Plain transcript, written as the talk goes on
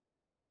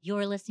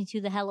You're listening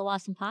to the Hello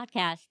Awesome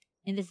podcast,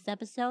 and this is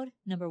episode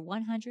number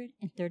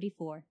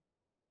 134.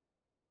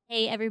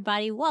 Hey,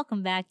 everybody,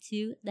 welcome back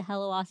to the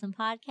Hello Awesome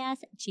podcast.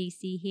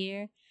 JC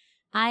here.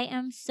 I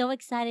am so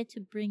excited to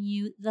bring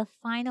you the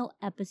final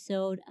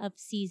episode of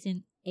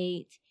season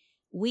 8.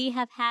 We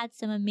have had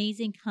some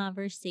amazing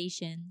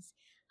conversations.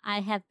 I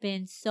have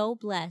been so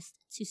blessed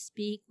to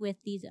speak with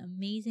these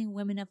amazing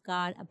women of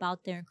God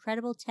about their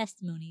incredible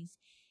testimonies.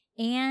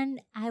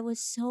 And I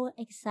was so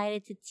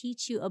excited to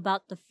teach you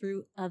about the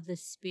fruit of the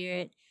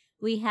Spirit.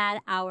 We had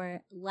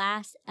our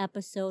last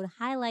episode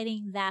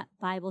highlighting that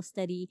Bible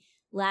study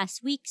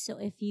last week. So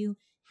if you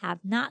have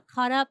not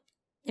caught up,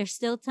 there's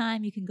still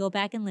time. You can go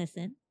back and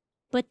listen.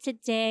 But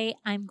today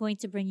I'm going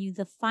to bring you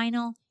the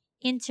final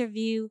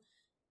interview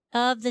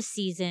of the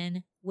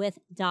season with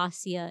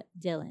Dacia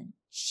Dillon.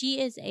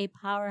 She is a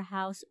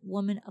powerhouse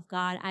woman of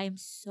God. I am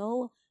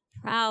so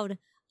proud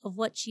of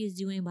what she is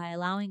doing by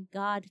allowing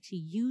God to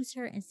use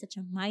her in such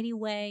a mighty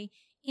way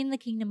in the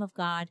kingdom of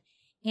God.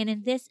 And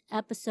in this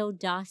episode,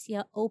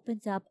 Dacia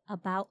opens up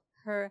about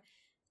her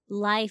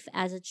life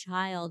as a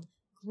child,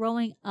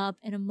 growing up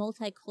in a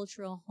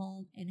multicultural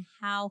home, and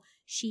how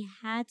she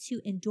had to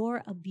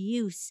endure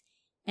abuse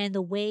and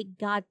the way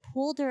God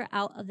pulled her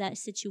out of that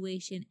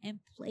situation and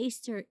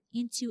placed her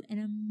into an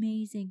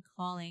amazing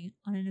calling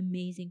on an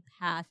amazing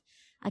path.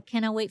 I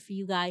cannot wait for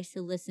you guys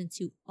to listen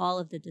to all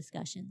of the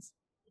discussions.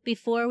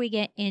 Before we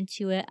get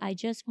into it, I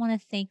just want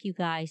to thank you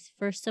guys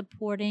for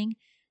supporting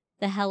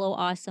the Hello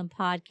Awesome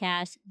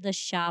podcast, the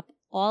shop,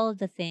 all of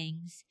the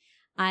things.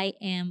 I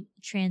am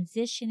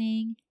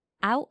transitioning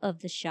out of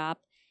the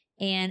shop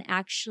and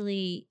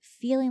actually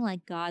feeling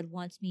like God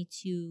wants me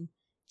to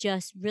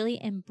just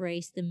really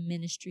embrace the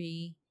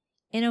ministry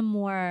in a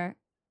more,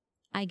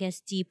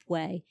 deep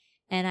way.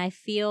 And I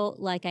feel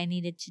like I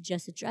needed to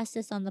just address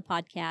this on the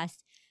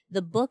podcast.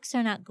 The books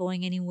are not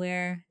going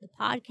anywhere. The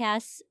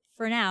podcast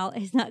for now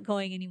is not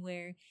going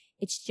anywhere.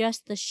 It's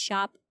just the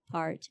shop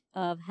part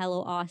of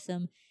Hello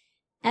Awesome.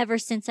 Ever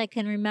since I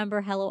can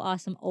remember, Hello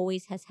Awesome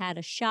always has had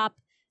a shop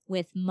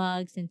with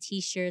mugs and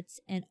t-shirts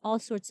and all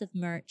sorts of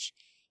merch.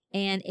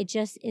 And it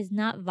just is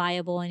not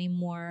viable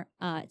anymore.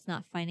 It's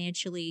not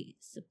financially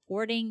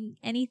supporting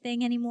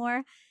anything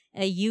anymore.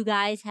 You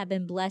guys have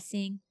been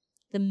blessing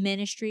the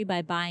ministry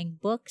by buying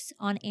books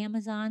on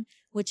Amazon,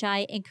 which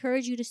I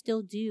encourage you to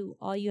still do.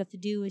 All you have to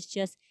do is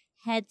just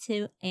head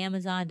to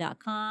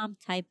Amazon.com,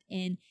 type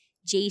in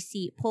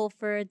JC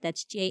Pulford,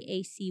 that's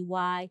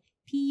JACYPULFORD,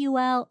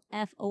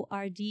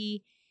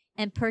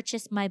 and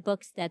purchase my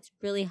books. That's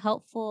really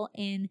helpful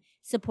in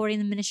supporting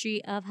the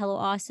ministry of Hello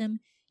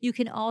Awesome. You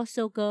can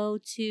also go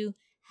to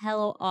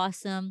Hello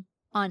Awesome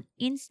on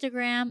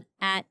Instagram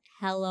at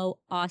Hello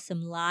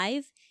Awesome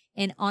Live.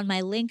 And on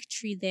my link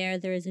tree there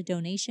is a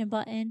donation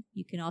button.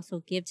 You can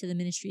also give to the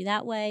ministry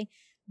that way.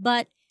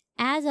 But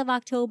as of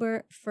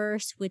October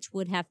 1st, which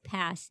would have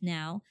passed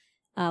now,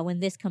 when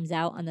this comes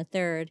out on the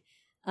 3rd,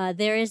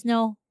 there is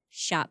no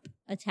shop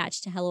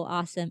attached to Hello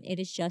Awesome. It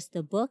is just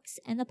the books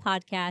and the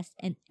podcast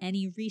and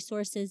any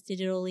resources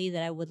digitally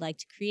that I would like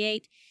to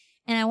create.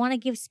 And I want to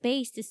give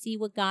space to see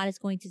what God is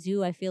going to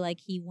do. I feel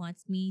like He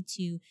wants me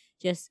to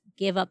just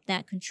give up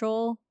that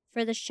control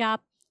for the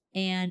shop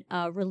and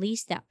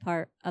release that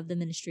part of the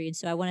ministry. And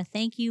so I want to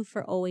thank you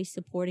for always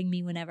supporting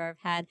me whenever I've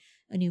had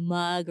a new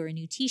mug or a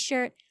new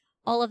t-shirt,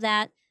 all of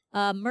that.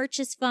 Merch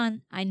is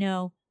fun, I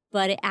know,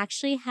 but it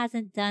actually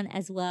hasn't done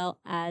as well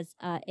as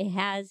it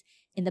has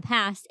in the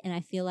past. And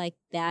I feel like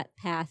that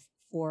path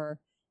for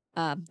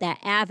that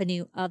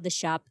avenue of the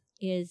shop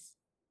is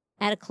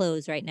at a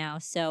close right now.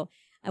 So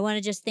I want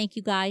to just thank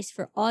you guys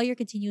for all your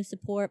continuous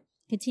support.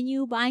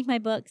 Continue buying my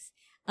books.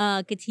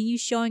 Continue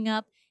showing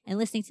up and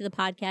listening to the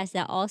podcast.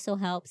 That also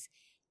helps.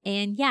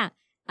 And yeah,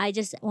 I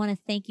just want to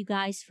thank you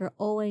guys for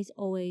always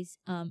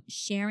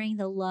sharing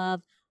the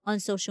love on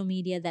social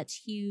media. That's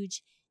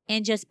huge.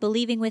 And just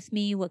believing with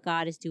me what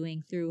God is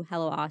doing through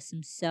Hello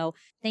Awesome. So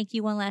thank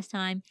you one last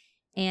time.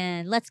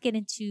 And let's get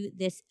into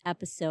this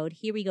episode.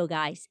 Here we go,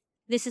 guys.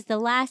 This is the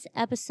last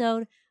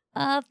episode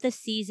of the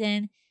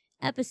season.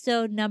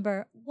 Episode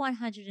number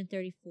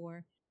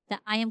 134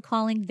 that I am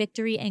calling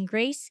Victory and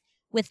Grace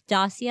with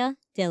Dacia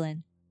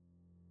Dillon.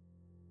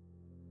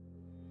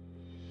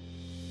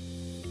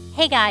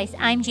 Hey guys,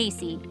 I'm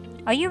JC.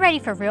 Are you ready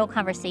for real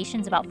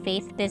conversations about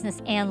faith,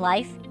 business, and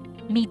life?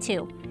 Me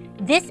too.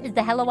 This is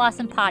the Hello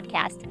Awesome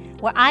podcast,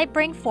 where I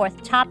bring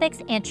forth topics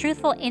and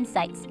truthful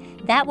insights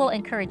that will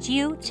encourage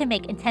you to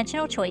make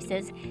intentional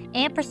choices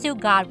and pursue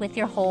God with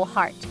your whole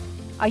heart.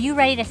 Are you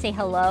ready to say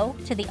hello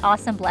to the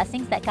awesome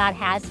blessings that God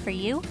has for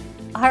you?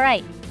 All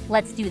right,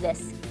 let's do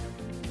this.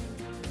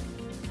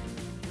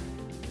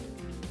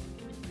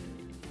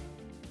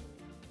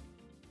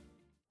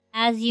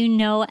 As you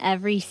know,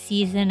 every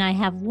season I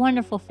have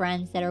wonderful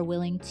friends that are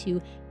willing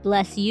to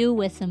bless you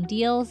with some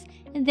deals,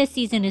 and this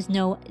season is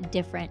no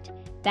different.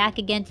 Back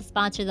again to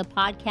sponsor the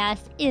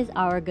podcast is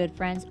our good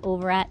friends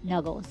over at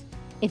Nuggles.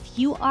 If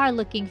you are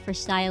looking for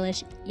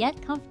stylish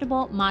yet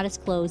comfortable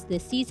modest clothes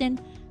this season,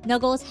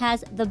 Nuggles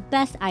has the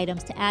best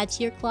items to add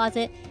to your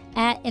closet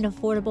at an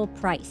affordable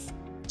price.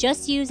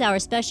 Just use our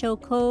special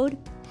code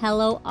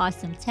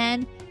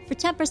HelloAwesome10 for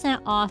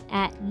 10% off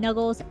at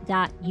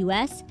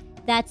nuggles.us.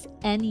 That's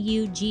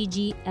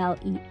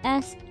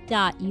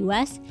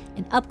nuggles.us,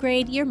 and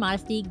upgrade your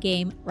modesty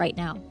game right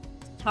now.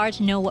 It's hard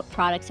to know what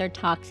products are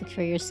toxic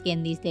for your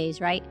skin these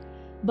days, right?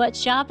 But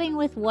shopping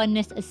with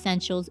Oneness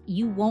Essentials,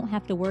 you won't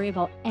have to worry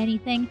about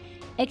anything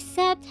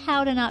except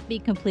how to not be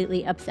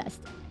completely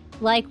obsessed.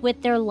 Like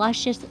with their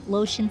luscious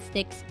lotion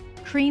sticks,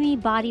 creamy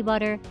body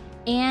butter,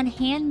 and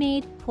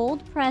handmade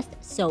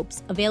cold-pressed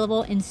soaps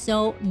available in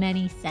so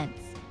many scents.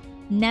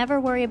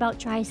 Never worry about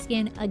dry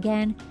skin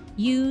again.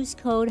 Use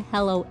code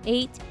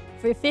HELLO8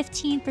 for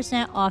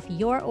 15% off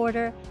your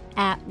order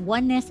at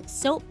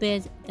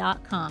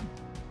onenesssoapbiz.com.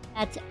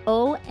 That's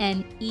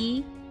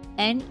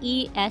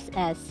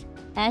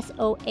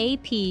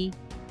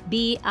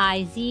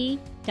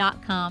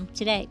ONESSSOAPBIZ.com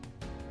today.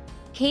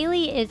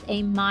 Kaylee is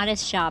a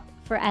modest shop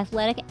for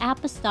athletic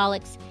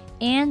apostolics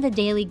and the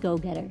daily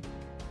go-getter.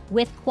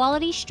 With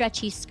quality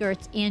stretchy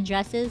skirts and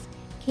dresses,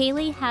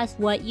 Kaylee has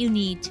what you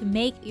need to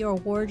make your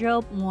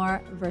wardrobe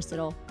more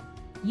versatile.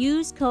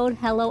 Use code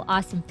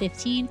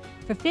HelloAwesome15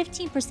 for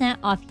 15%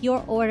 off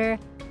your order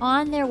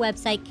on their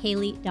website,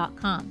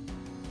 Kaylee.com.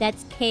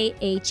 That's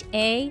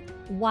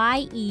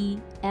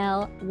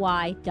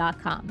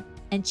KHAYELY.com.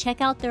 And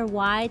check out their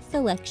wide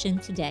selection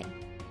today.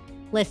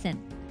 Listen,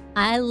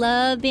 I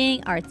love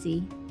being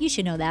artsy. You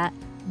should know that.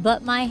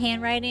 But my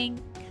handwriting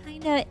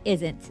kinda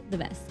isn't the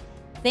best.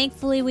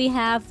 Thankfully, we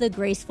have the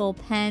Graceful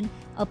Pen,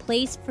 a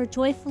place for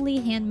joyfully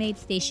handmade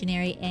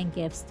stationery and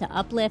gifts to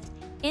uplift,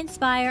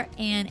 inspire,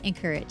 and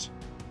encourage.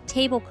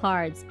 Table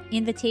cards,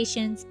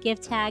 invitations,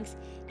 gift tags,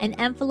 and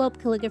envelope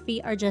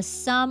calligraphy are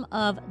just some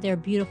of their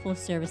beautiful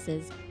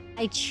services.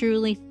 I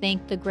truly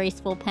think the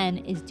Graceful Pen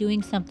is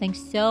doing something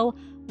so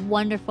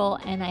wonderful,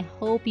 and I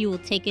hope you will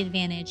take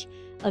advantage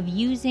of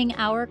using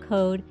our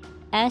code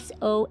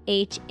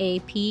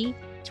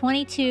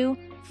SOHAP22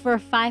 for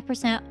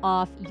 5%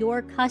 off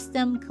your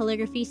custom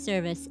calligraphy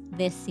service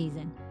this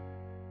season.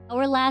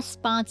 Our last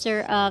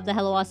sponsor of the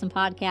Hello Awesome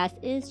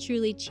podcast is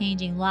truly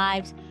changing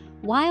lives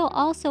while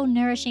also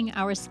nourishing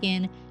our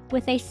skin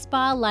with a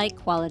spa-like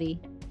quality.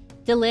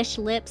 Delish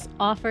Lips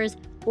offers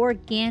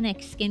organic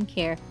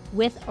skincare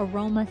with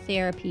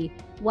aromatherapy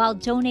while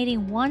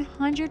donating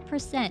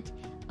 100%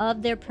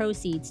 of their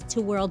proceeds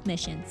to world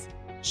missions.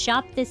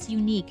 Shop this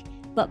unique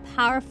but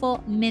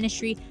powerful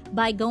ministry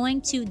by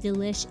going to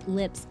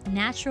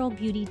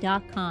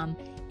DelishLipsNaturalBeauty.com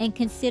and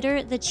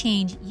consider the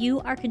change you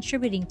are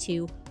contributing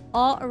to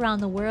all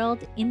around the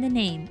world in the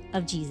name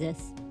of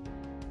Jesus.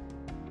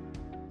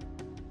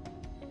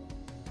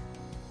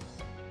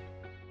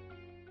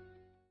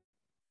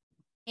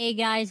 Hey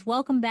guys,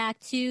 welcome back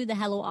to the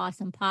Hello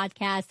Awesome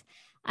podcast.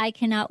 I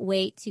cannot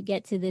wait to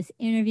get to this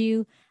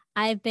interview.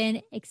 I've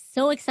been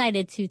so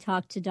excited to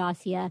talk to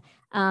Dacia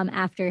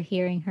after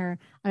hearing her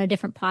on a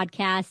different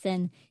podcast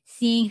and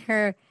seeing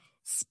her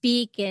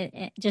speak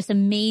just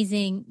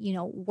amazing,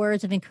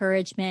 words of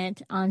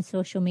encouragement on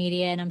social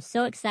media. And I'm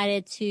so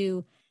excited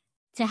to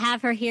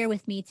have her here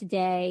with me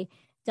today.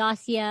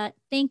 Dacia,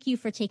 thank you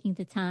for taking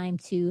the time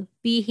to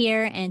be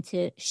here and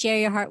to share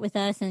your heart with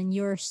us and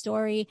your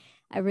story.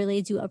 I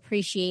really do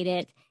appreciate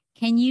it.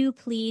 Can you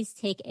please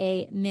take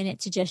a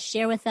minute to just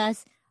share with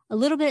us a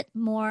little bit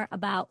more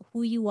about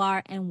who you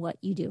are and what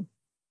you do?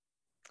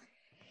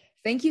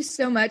 Thank you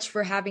so much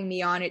for having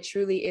me on. It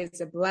truly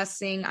is a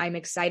blessing. I'm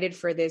excited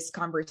for this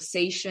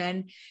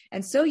conversation.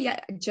 And so,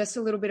 just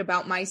a little bit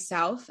about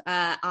myself.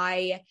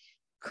 I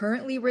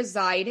currently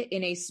reside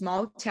in a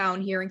small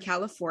town here in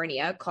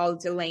California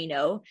called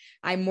Delano.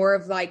 I'm more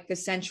of like the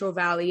Central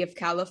Valley of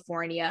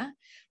California.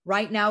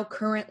 Right now,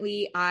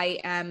 currently, I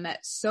am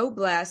so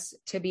blessed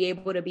to be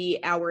able to be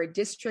our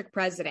district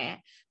president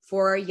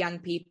for young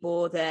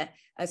people, the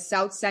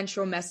South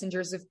Central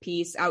Messengers of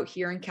Peace out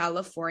here in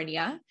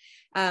California.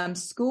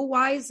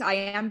 School-wise, I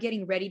am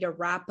getting ready to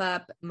wrap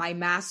up my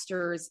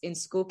master's in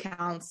school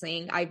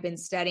counseling. I've been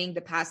studying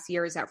the past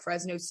years at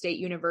Fresno State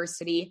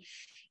University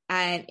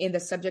and in the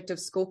subject of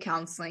school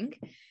counseling.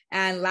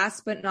 And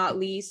last but not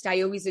least,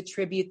 I always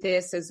attribute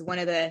this as one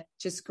of the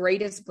just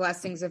greatest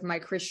blessings of my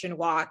Christian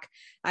walk.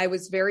 I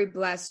was very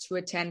blessed to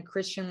attend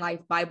Christian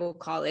Life Bible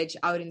College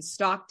out in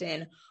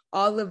Stockton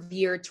all of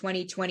year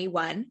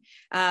 2021.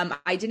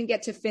 I didn't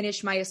get to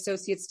finish my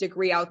associate's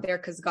degree out there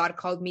because God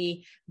called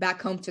me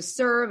back home to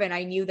serve. And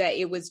I knew that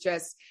it was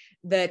just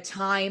the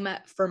time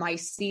for my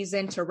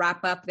season to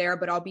wrap up there,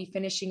 but I'll be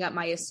finishing up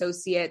my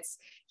associates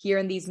here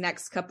in these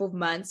next couple of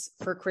months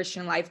for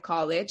Christian Life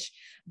College.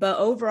 But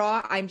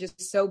overall, I'm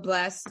just so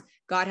blessed.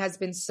 God has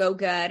been so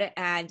good,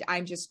 and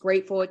I'm just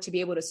grateful to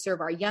be able to serve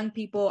our young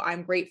people.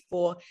 I'm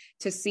grateful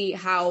to see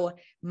how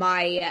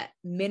my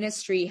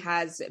ministry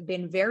has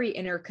been very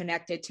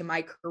interconnected to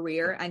my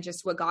career and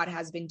just what God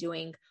has been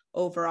doing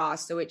overall.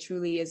 So it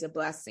truly is a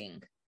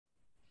blessing.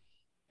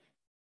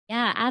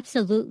 Yeah,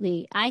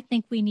 absolutely. I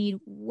think we need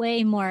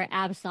way more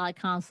apostolic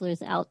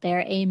counselors out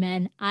there.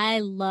 Amen. I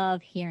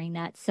love hearing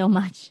that so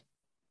much.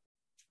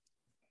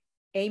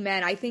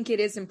 Amen. I think it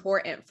is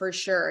important for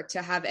sure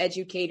to have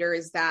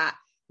educators that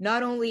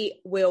not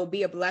only will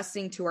be a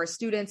blessing to our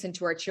students and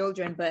to our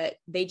children, but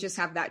they just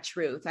have that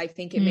truth. I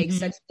think it makes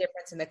such a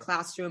difference in the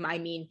classroom. I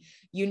mean,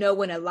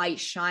 when a light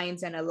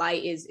shines, and a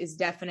light is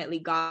definitely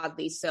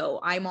godly. So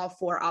I'm all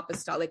for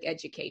apostolic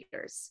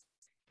educators.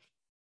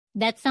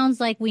 That sounds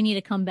like we need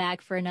to come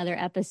back for another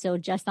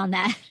episode just on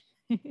that.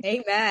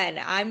 Amen.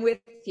 I'm with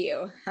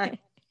you.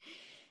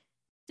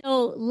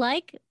 So,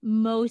 like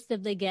most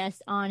of the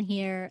guests on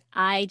here,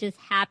 I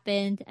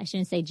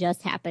shouldn't say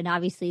just happened.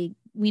 Obviously,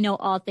 we know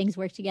all things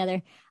work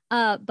together.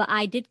 But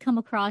I did come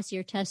across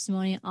your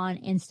testimony on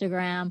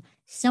Instagram.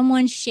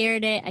 Someone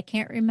shared it. I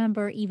can't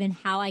remember even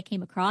how I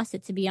came across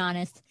it, to be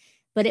honest,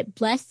 but it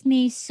blessed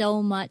me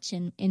so much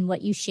in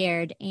what you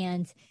shared.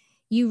 And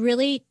you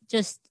really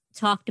just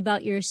talked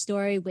about your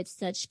story with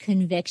such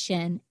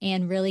conviction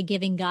and really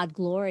giving God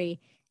glory.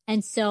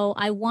 And so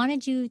I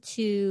wanted you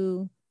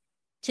to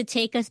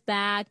take us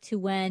back to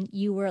when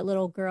you were a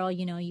little girl.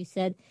 You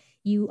said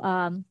you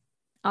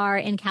are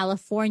in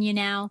California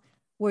now.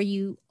 Were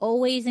you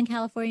always in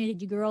California?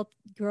 Did you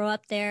grow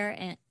up there?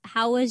 And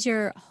how was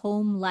your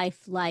home life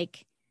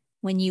like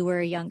when you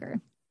were younger?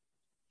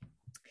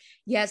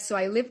 Yes, so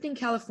I lived in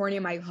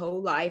California my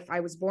whole life. I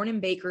was born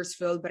in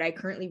Bakersfield, but I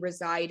currently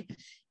reside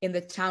in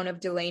the town of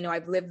Delano.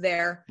 I've lived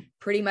there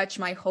pretty much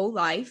my whole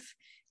life.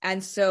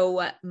 And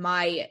so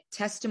my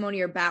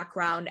testimony or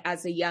background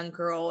as a young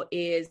girl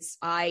is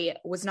I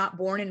was not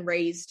born and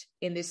raised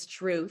in this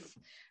truth.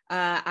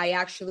 I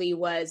actually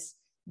was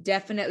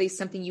definitely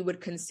something you would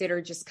consider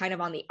just kind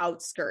of on the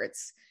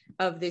outskirts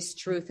of this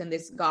truth and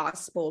this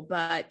gospel.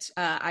 But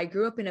I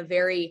grew up in a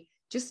very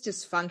just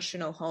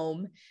dysfunctional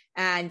home.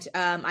 And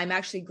I'm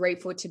actually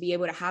grateful to be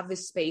able to have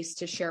this space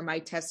to share my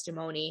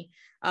testimony.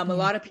 A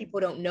lot of people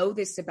don't know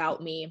this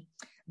about me,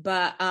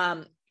 but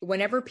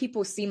whenever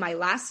people see my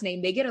last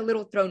name, they get a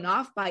little thrown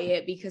off by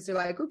it because they're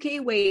like, okay,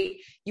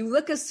 wait, you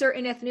look a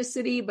certain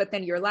ethnicity, but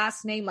then your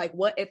last name, like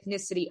what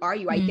ethnicity are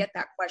you? I get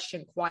that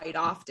question quite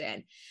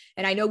often.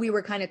 And I know we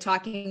were kind of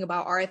talking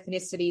about our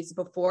ethnicities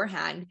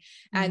beforehand.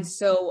 And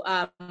so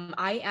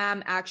I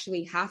am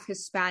actually half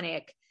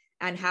Hispanic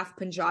and half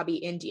Punjabi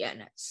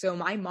Indian. So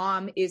my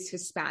mom is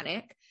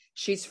Hispanic.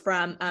 She's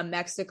from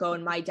Mexico,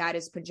 and my dad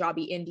is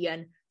Punjabi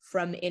Indian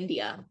from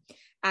India.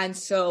 And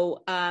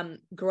so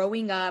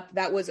growing up,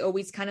 that was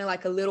always kind of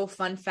like a little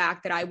fun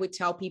fact that I would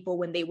tell people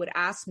when they would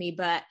ask me,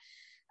 but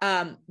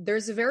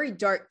there's a very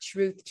dark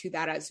truth to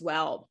that as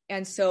well.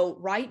 And so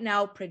right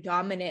now,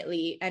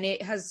 predominantly, and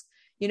it has,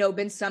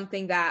 been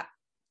something that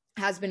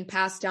has been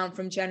passed down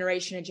from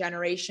generation to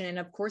generation. And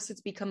of course,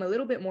 it's become a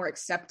little bit more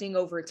accepting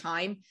over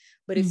time,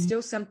 but it's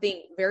still something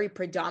very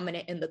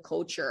predominant in the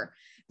culture.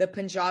 The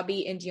Punjabi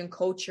Indian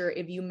culture,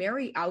 if you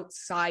marry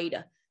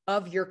outside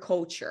of your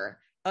culture,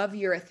 of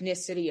your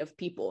ethnicity of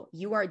people,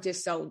 you are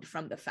disowned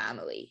from the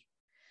family.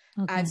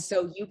 Okay. And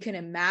so you can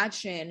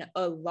imagine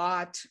a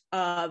lot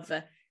of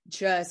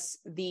just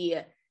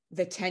the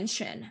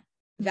tension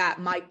that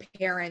my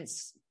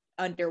parents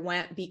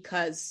underwent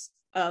because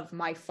of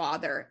my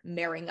father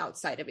marrying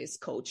outside of his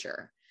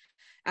culture.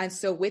 And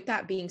so with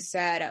that being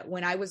said,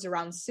 when I was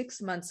around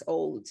 6 months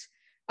old,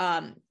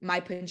 my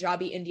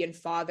Punjabi Indian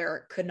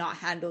father could not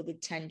handle the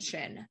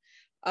tension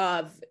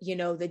of,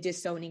 the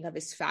disowning of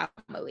his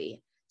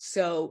family.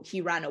 So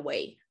he ran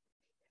away.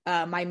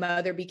 My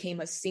mother became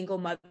a single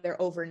mother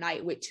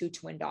overnight with 2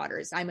 twin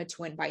daughters. I'm a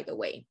twin, by the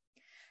way.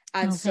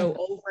 And so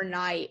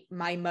overnight,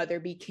 my mother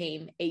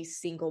became a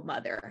single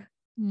mother.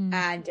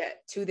 And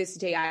to this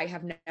day, I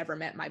have never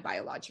met my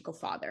biological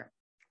father.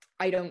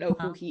 I don't know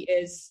who he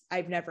is.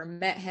 I've never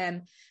met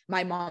him.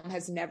 My mom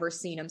has never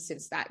seen him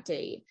since that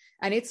day.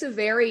 And it's a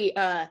very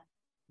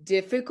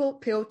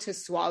difficult pill to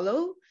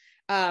swallow,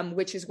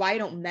 which is why I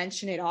don't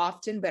mention it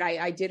often. But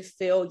I did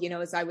feel,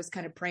 as I was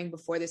kind of praying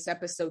before this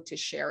episode, to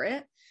share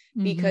it,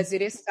 because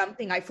it is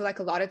something I feel like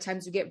a lot of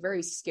times we get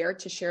very scared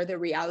to share the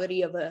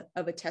reality of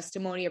a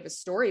testimony, of a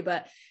story.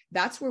 But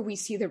that's where we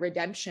see the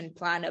redemption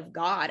plan of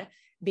God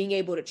being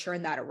able to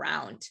turn that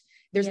around.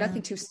 There's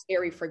nothing too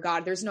scary for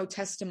God. There's no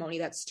testimony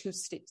that's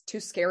too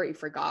scary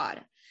for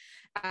God.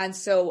 And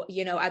so,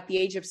 at the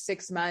age of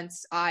 6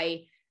 months,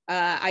 I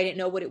didn't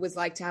know what it was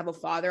like to have a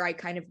father. I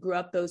kind of grew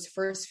up those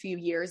first few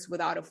years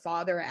without a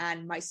father.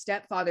 And my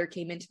stepfather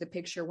came into the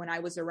picture when I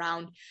was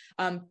around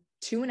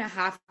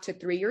 2.5 to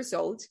 3 years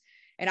old.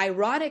 And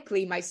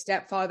ironically, my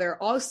stepfather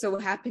also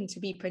happened to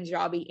be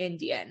Punjabi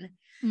Indian.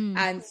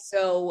 And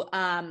so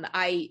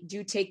I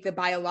do take the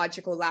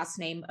biological last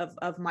name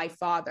of my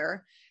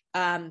father.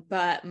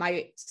 But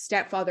my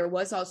stepfather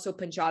was also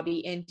Punjabi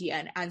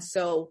Indian. And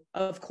so,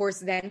 of course,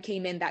 then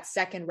came in that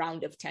second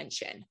round of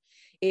tension.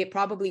 It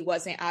probably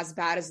wasn't as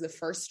bad as the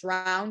first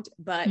round,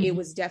 but it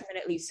was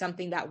definitely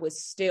something that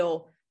was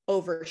still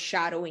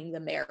overshadowing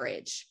the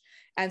marriage.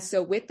 And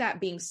so with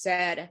that being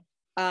said,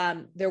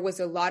 there was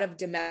a lot of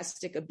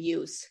domestic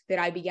abuse that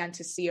I began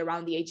to see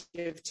around the age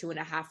of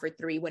 2.5 or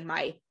 3 when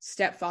my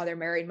stepfather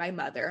married my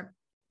mother.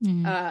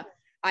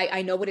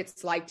 I know what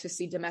it's like to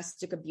see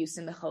domestic abuse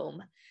in the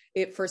home.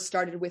 It first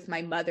started with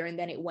my mother, and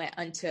then it went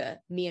onto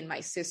me and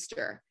my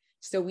sister.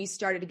 So we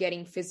started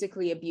getting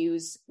physically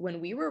abused when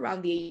we were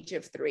around the age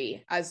of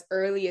 3, as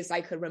early as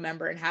I could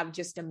remember and have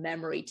just a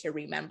memory to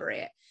remember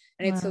it.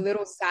 And It's a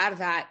little sad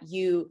that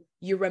you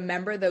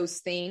remember those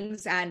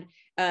things. And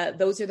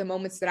those are the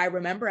moments that I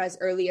remember as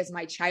early as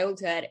my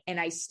childhood. And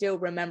I still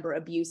remember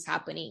abuse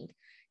happening,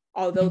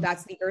 although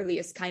that's the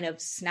earliest kind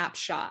of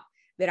snapshot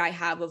that I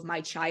have of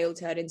my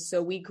childhood. And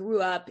so we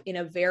grew up in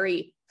a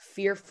very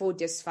fearful,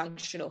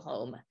 dysfunctional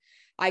home.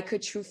 I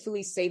could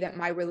truthfully say that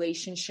my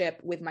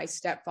relationship with my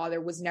stepfather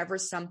was never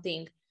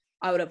something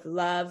out of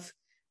love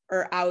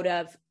or out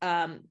of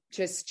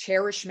just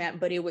cherishment,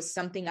 but it was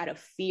something out of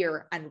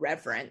fear and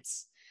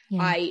reverence.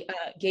 Yeah. I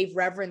gave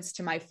reverence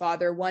to my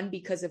father, 1,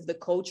 because of the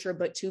culture,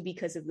 but 2,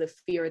 because of the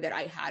fear that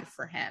I had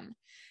for him.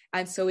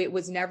 And so it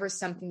was never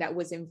something that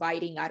was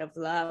inviting out of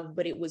love,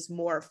 but it was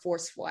more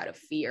forceful out of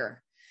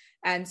fear.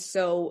 And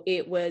so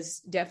it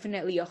was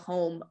definitely a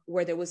home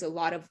where there was a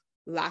lot of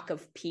lack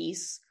of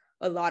peace,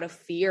 a lot of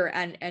fear.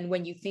 And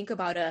when you think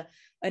about an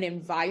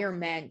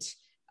environment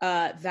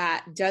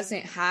that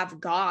doesn't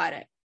have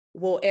God,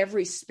 well,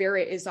 every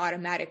spirit is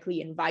automatically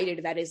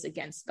invited that is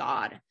against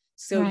God.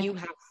 So you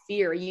have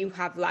fear, you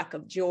have lack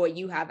of joy,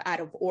 you have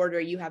out of order,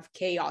 you have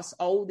chaos,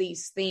 all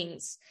these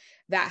things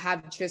that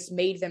have just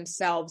made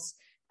themselves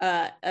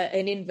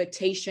an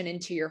invitation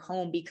into your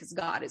home because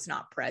God is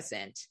not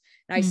present.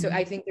 And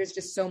I think there's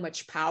just so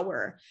much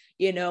power,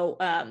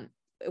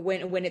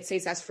 when it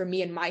says, as for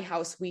me and my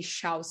house, we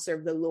shall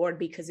serve the Lord,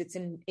 because it's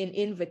an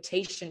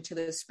invitation to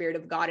the Spirit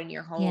of God in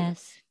your home.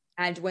 Yes.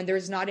 And when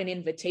there's not an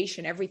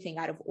invitation, everything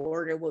out of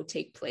order will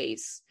take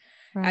place.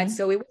 Right. And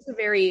so it was a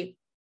very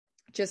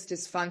just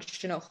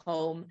dysfunctional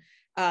home.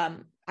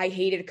 I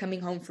hated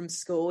coming home from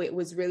school. It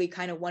was really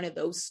kind of one of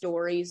those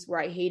stories where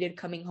I hated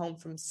coming home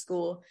from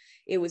school.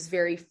 It was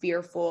very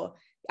fearful.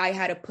 I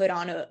had to put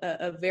on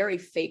a very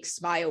fake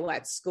smile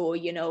at school,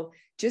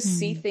 just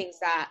see things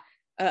that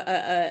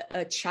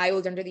a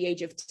child under the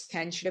age of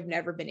 10 should have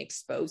never been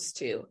exposed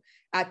to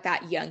at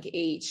that young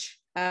age.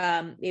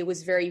 It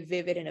was very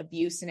vivid and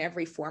abuse in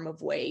every form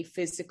of way,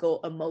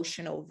 physical,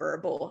 emotional,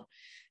 verbal,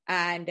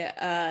 and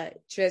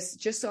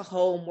just a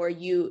home where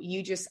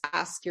you just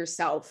ask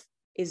yourself,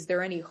 is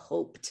there any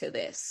hope to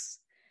this?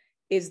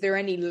 Is there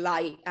any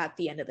light at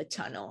the end of the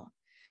tunnel?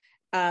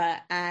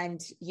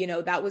 And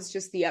that was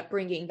just the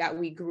upbringing that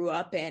we grew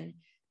up in.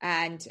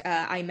 And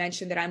I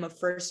mentioned that I'm a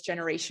first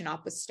generation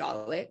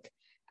apostolic.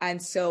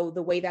 And so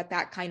the way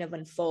that kind of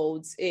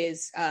unfolds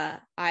is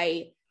I'm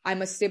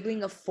a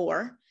sibling of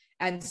 4.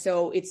 And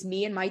so it's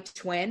me and my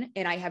twin,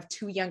 and I have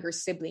 2 younger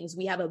siblings.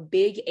 We have a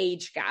big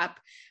age gap.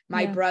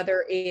 My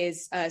brother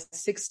is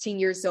 16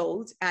 years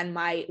old, and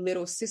my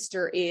little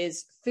sister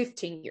is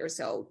 15 years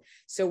old.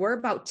 So we're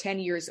about 10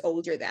 years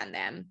older than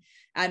them.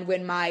 And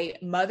when my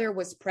mother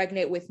was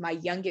pregnant with my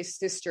youngest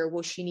sister,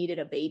 well, she needed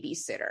a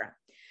babysitter.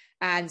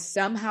 And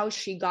somehow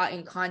she got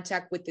in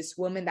contact with this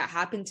woman that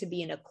happened to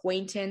be an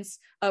acquaintance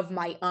of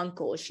my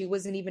uncle. She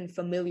wasn't even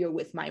familiar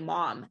with my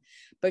mom,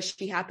 but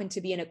she happened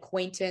to be an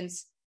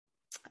acquaintance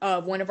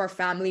of one of our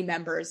family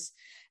members.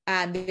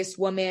 And this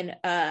woman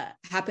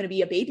happened to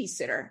be a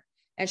babysitter,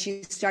 and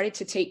she started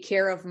to take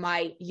care of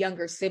my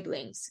younger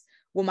siblings.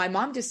 Well, my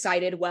mom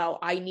decided, well,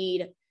 I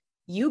need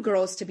you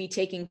girls to be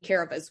taken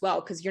care of as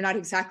well, because you're not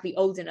exactly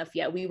old enough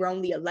yet. We were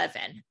only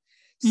 11.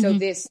 So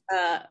this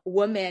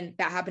woman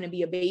that happened to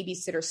be a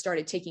babysitter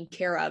started taking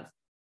care of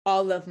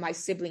all of my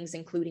siblings,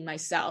 including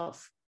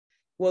myself.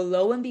 Well,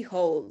 lo and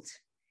behold,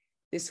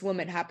 this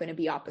woman happened to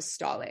be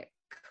apostolic.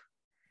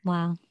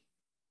 Wow.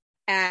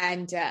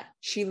 And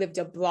she lived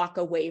a block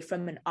away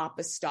from an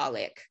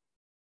apostolic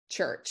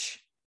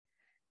church.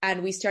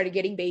 And we started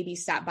getting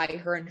babysat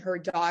by her and her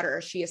daughter.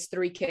 She has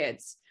 3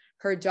 kids.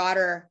 Her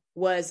daughter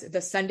was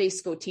the Sunday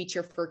school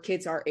teacher for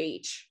kids our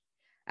age.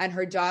 And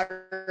her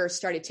daughter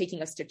started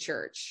taking us to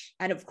church.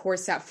 And of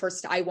course, at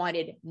first, I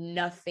wanted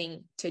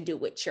nothing to do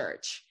with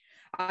church.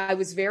 I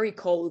was very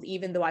cold,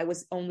 even though I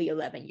was only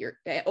 11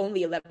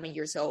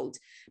 years old.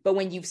 But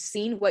when you've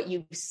seen what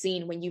you've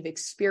seen, when you've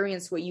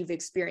experienced what you've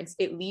experienced,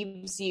 it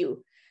leaves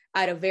you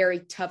at a very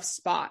tough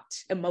spot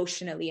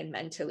emotionally and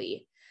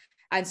mentally.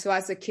 And so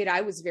as a kid,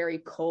 I was very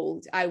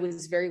cold. I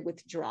was very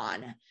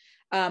withdrawn.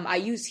 I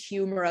used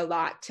humor a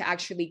lot to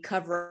actually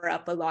cover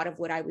up a lot of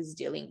what I was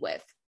dealing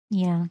with.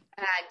 Yeah.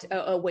 And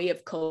a way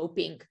of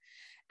coping.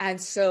 And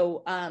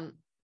so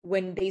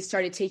when they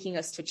started taking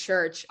us to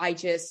church, I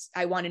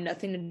wanted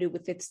nothing to do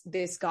with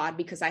this God,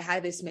 because I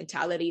had this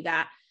mentality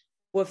that,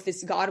 well, if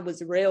this God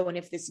was real and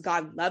if this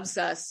God loves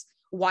us,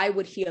 why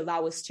would he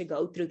allow us to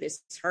go through this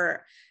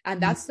hurt?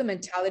 And that's the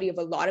mentality of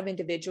a lot of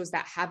individuals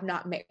that have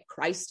not met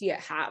Christ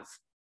yet have.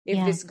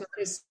 If this God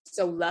is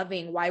so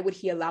loving, why would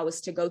he allow us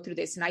to go through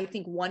this? And I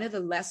think one of the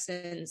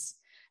lessons,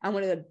 and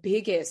one of the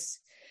biggest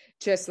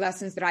just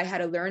lessons that I had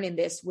to learn in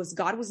this, was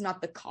God was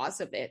not the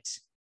cause of it.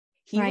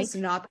 He was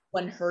not the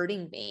one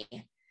hurting me.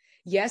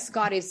 Yes,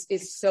 God is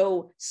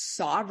so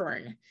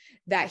sovereign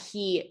that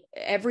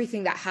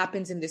everything that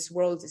happens in this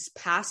world is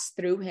passed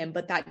through him,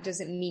 but that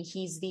doesn't mean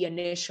he's the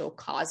initial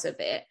cause of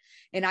it.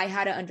 And I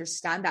had to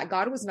understand that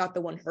God was not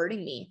the one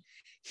hurting me.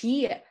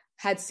 He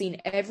had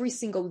seen every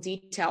single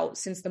detail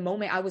since the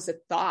moment I was a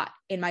thought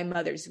in my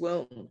mother's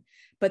womb,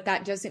 but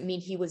that doesn't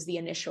mean he was the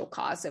initial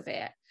cause of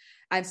it.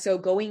 And so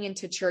going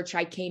into church,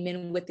 I came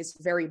in with this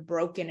very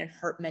broken and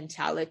hurt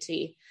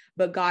mentality,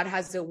 but God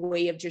has a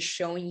way of just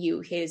showing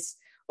you his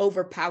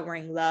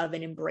overpowering love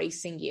and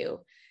embracing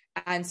you.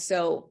 And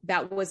so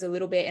that was a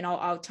little bit, and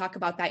I'll talk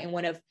about that in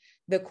one of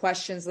the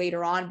questions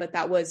later on, but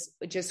that was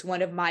just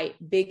one of my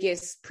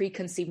biggest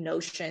preconceived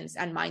notions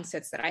and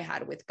mindsets that I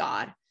had with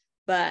God.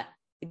 But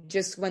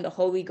just when the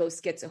Holy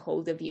Ghost gets a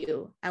hold of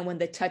you, and when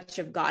the touch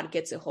of God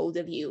gets a hold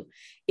of you,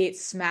 it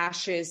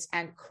smashes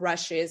and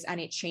crushes, and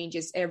it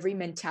changes every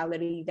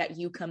mentality that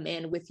you come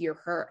in with your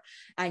hurt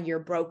and your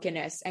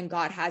brokenness. And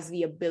God has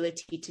the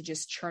ability to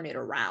just turn it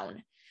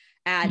around.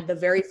 And the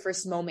very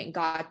first moment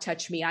God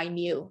touched me, I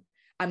knew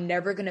I'm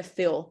never going to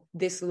feel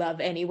this love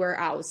anywhere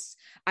else.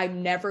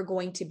 I'm never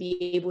going to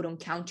be able to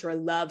encounter a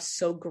love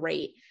so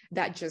great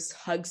that just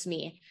hugs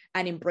me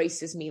and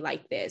embraces me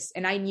like this.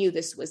 And I knew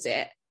this was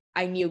it.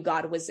 I knew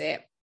God was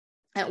it.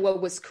 And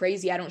what was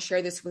crazy, I don't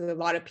share this with a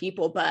lot of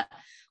people, but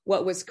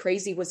what was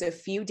crazy was a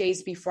few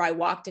days before I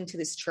walked into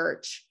this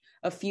church,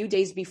 a few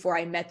days before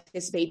I met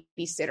this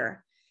babysitter,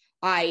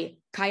 I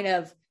kind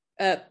of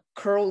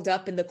curled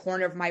up in the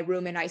corner of my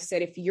room and I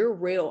said, if you're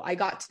real, I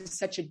got to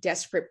such a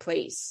desperate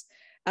place.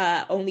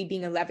 Only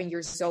being 11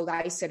 years old,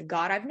 I said,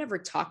 God, I've never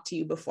talked to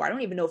you before. I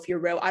don't even know if you're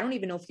real. I don't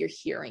even know if you're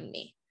hearing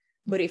me.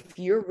 But if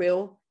you're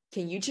real,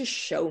 can you just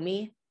show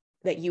me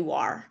that you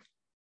are?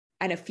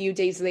 And a few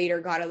days later,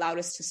 God allowed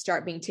us to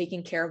start being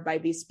taken care of by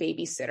this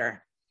babysitter,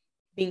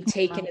 being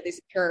taken to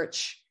this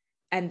church.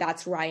 And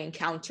that's where I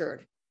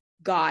encountered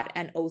God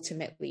and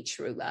ultimately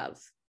true love.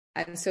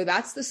 And so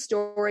that's the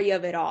story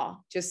of it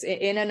all, just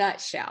in a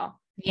nutshell.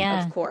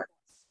 Yeah. Of course.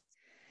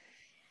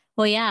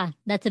 Well, yeah,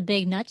 that's a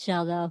big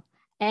nutshell though.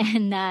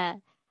 And,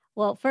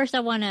 well, first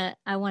I want to,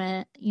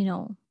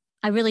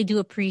 I really do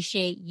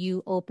appreciate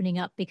you opening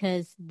up,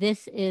 because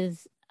this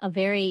is a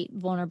very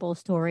vulnerable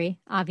story.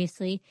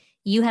 Obviously,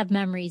 you have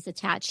memories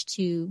attached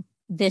to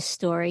this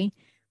story.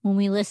 When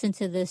we listen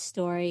to this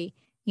story,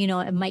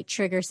 it might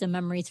trigger some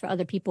memories for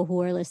other people who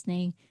are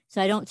listening.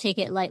 So I don't take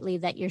it lightly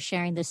that you're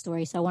sharing this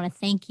story. So I want to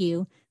thank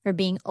you for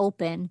being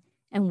open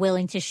and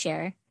willing to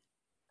share.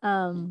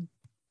 I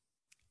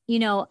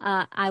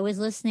was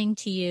listening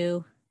to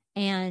you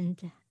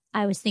and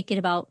I was thinking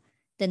about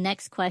the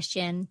next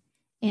question,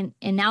 and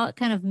now it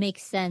kind of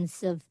makes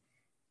sense of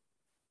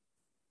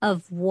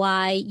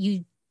why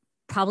you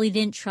probably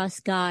didn't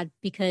trust God,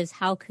 because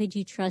how could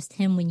you trust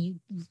him when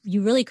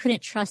you really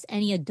couldn't trust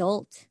any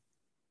adult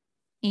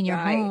in your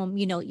home?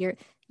 You're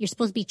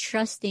supposed to be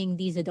trusting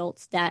these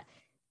adults that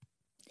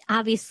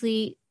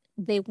obviously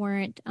they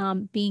weren't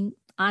being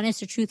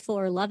honest or truthful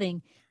or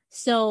loving.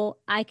 So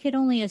I could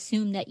only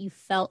assume that you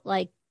felt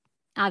like,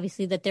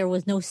 obviously, that there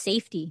was no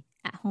safety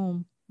at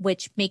home,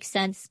 which makes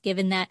sense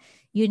given that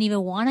you didn't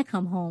even want to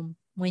come home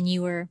when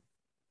you were,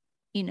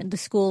 the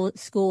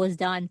school was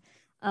done,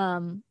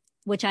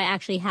 which I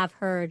actually have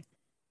heard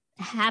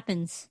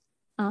happens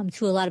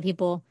to a lot of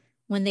people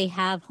when they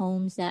have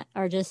homes that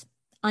are just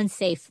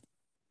unsafe.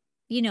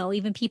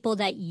 Even people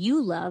that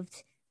you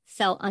loved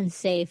felt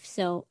unsafe.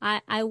 So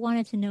I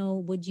wanted to know,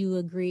 would you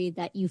agree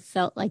that you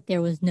felt like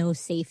there was no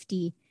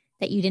safety,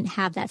 that you didn't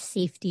have that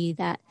safety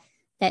that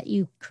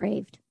you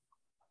craved?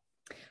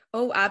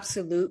 Oh,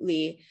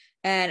 absolutely.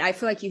 And I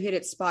feel like you hit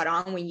it spot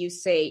on when you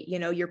say,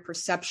 your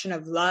perception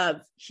of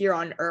love here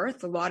on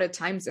earth a lot of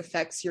times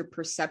affects your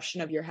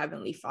perception of your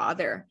Heavenly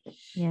Father.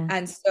 Yeah.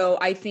 And so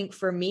I think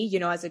for me,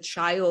 as a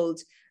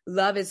child,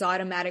 love is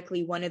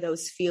automatically one of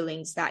those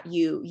feelings that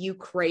you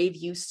crave,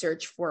 you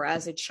search for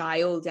as a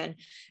child.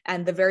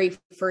 And the very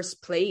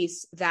first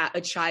place that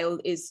a child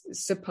is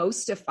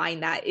supposed to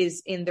find that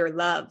is in their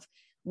love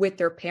with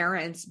their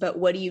parents. But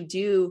what do you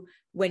do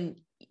when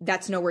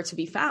that's nowhere to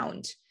be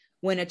found?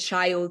 When a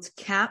child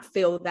can't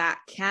feel that,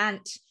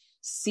 can't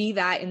see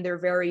that in their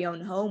very own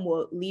home,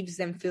 well, it leaves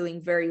them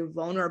feeling very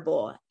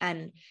vulnerable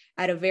and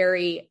at a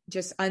very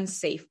just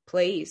unsafe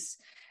place.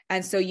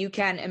 And so you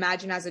can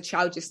imagine, as a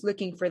child, just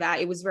looking for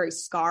that, it was very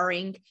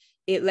scarring.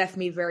 It left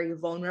me very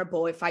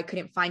vulnerable. If I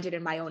couldn't find it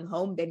in my own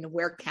home, then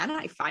where can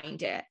I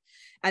find it?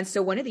 And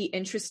so one of the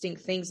interesting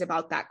things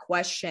about that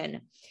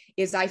question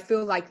is I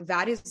feel like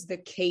that is the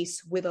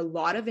case with a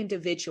lot of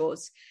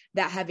individuals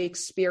that have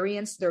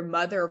experienced their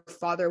mother or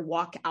father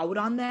walk out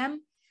on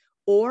them,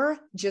 or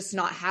just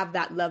not have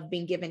that love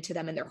being given to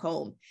them in their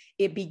home.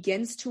 It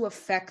begins to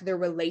affect their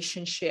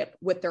relationship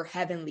with their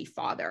Heavenly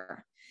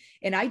Father.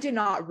 And I did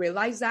not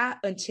realize that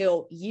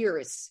until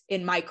years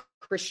in my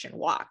Christian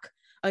walk,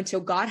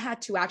 until God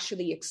had to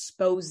actually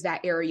expose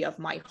that area of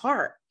my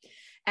heart.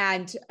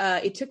 And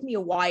it took me a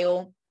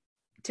while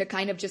to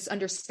kind of just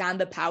understand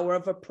the power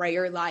of a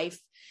prayer life.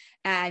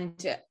 And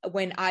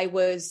when I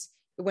was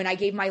when I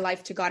gave my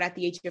life to God at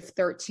the age of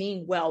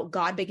 13, well,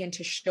 God began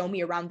to show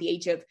me around the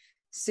age of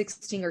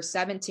 16 or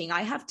 17,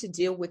 I have to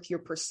deal with your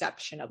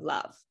perception of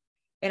love.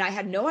 And I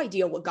had no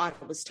idea what God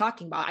was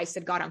talking about. I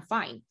said, God, I'm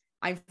fine.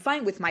 I'm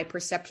fine with my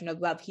perception of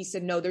love. He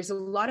said, no, there's a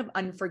lot of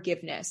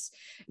unforgiveness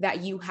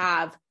that you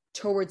have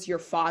towards your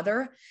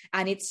Father,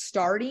 and it's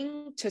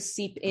starting to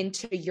seep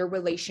into your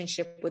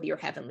relationship with your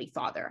Heavenly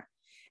Father.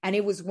 And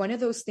it was one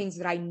of those things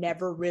that I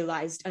never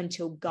realized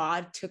until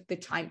God took the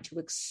time to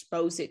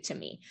expose it to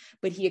me,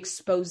 but he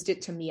exposed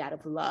it to me out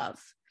of love.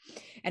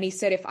 And he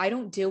said, if I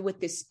don't deal with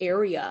this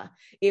area,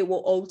 it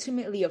will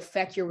ultimately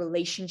affect your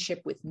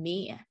relationship with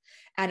me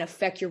and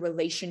affect your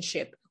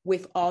relationship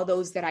with all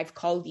those that I've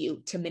called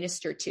you to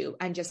minister to,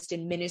 and just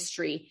in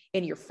ministry,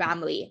 in your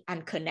family,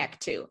 and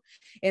connect to.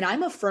 And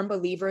I'm a firm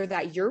believer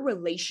that your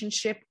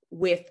relationship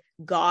with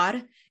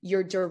God,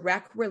 your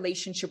direct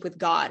relationship with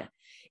God,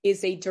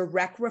 is a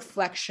direct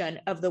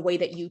reflection of the way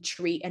that you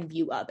treat and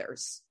view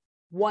others.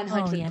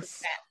 100%.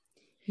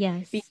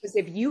 Yes. Because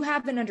if you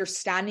have an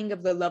understanding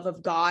of the love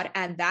of God,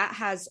 and that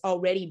has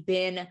already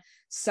been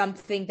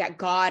something that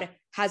God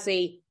has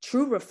a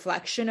true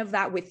reflection of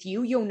that with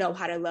you, you'll know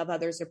how to love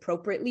others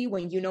appropriately.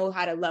 When you know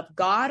how to love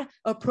God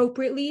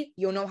appropriately,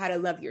 you'll know how to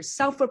love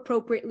yourself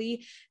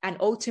appropriately. And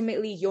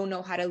ultimately, you'll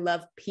know how to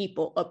love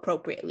people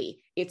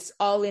appropriately. It's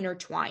all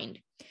intertwined.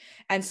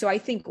 And so I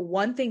think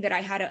one thing that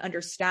I had to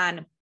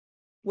understand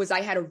was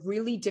I had a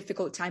really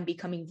difficult time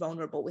becoming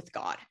vulnerable with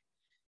God.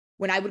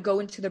 When I would go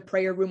into the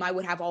prayer room, I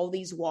would have all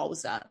these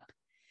walls up.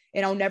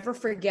 And I'll never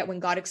forget when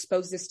God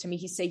exposed this to me.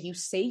 He said, you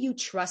say you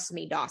trust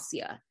me,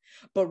 Dacia,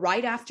 but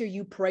right after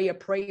you pray a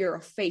prayer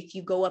of faith,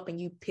 you go up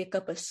and you pick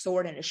up a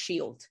sword and a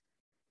shield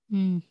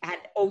and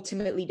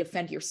ultimately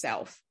defend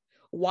yourself.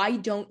 Why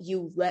don't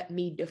you let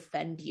me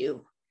defend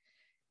you?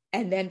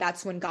 And then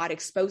that's when God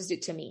exposed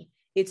it to me.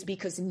 It's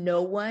because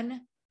no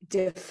one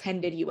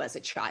defended you as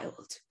a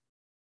child.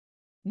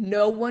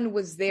 No one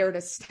was there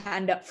to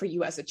stand up for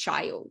you as a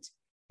child.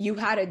 You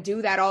had to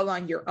do that all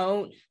on your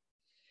own.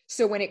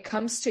 So when it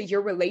comes to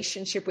your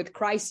relationship with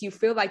Christ, you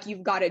feel like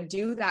you've got to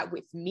do that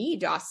with me,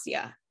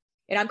 Dacia.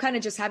 And I'm kind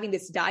of just having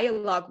this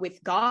dialogue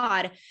with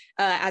God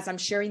as I'm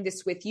sharing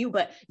this with you,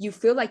 but you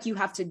feel like you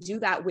have to do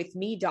that with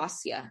me,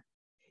 Dacia.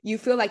 You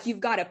feel like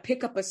you've got to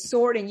pick up a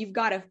sword and you've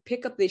got to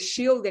pick up this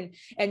shield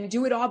and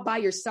do it all by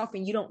yourself.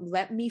 And you don't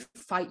let me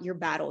fight your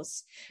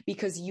battles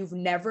because you've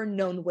never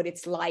known what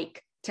it's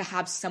like to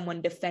have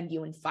someone defend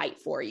you and fight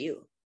for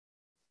you.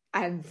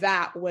 And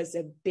that was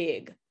a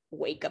big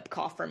wake-up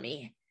call for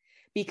me,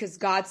 because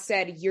God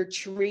said, you're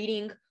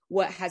treating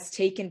what has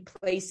taken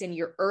place in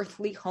your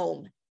earthly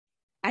home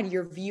and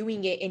you're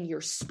viewing it in your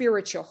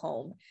spiritual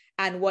home,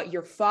 and what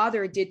your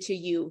Father did to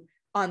you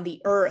on the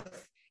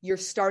earth, you're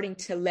starting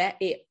to let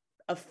it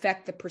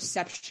affect the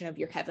perception of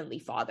your Heavenly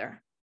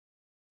Father.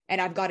 And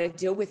I've got to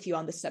deal with you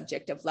on the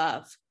subject of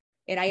love.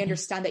 And I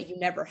understand that you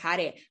never had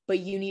it, but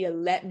you need to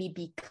let me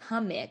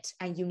become it,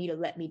 and you need to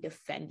let me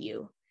defend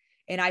you.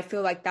 And I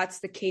feel like that's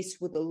the case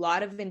with a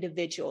lot of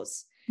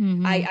individuals.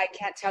 I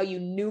can't tell you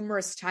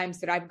numerous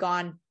times that I've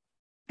gone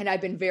and I've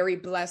been very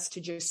blessed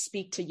to just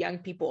speak to young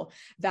people,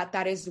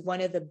 that is one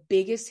of the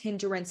biggest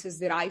hindrances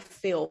that I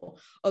feel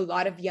a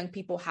lot of young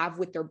people have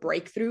with their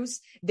breakthroughs.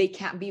 They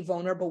can't be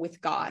vulnerable with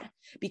God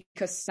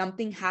because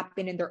something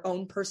happened in their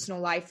own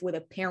personal life with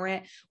a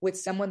parent, with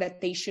someone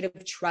that they should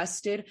have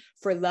trusted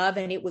for love,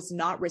 and it was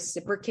not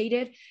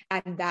reciprocated.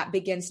 And that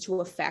begins to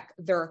affect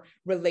their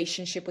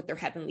relationship with their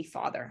Heavenly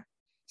Father.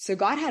 So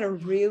God had to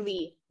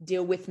really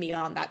deal with me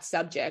on that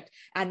subject.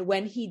 And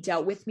when he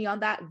dealt with me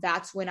on that,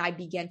 that's when I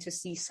began to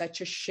see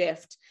such a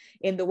shift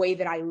in the way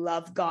that I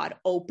love God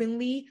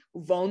openly,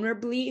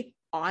 vulnerably,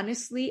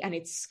 honestly. And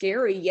it's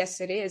scary.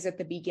 Yes, it is at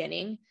the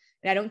beginning.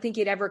 And I don't think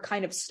it ever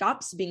kind of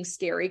stops being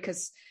scary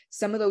because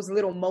some of those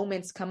little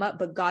moments come up,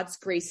 but God's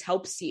grace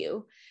helps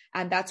you.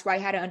 And that's why I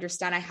had to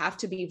understand I have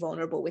to be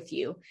vulnerable with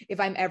you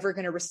if I'm ever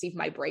going to receive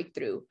my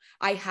breakthrough.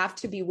 I have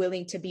to be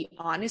willing to be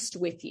honest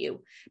with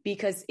you,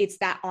 because it's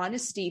that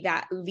honesty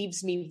that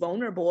leaves me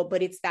vulnerable,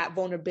 but it's that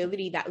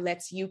vulnerability that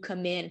lets you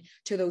come in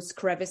to those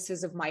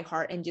crevices of my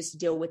heart and just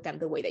deal with them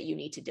the way that you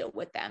need to deal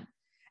with them.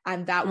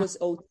 And that was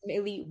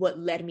ultimately what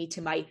led me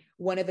to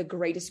one of the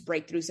greatest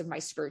breakthroughs of my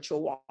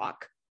spiritual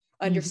walk.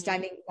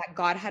 Understanding that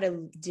God had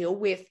to deal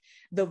with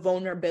the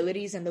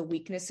vulnerabilities and the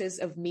weaknesses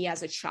of me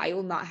as a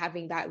child, not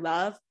having that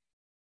love,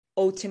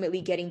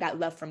 ultimately getting that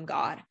love from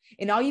God.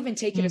 And I'll even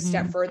take it a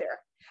step further.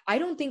 I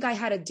don't think I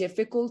had a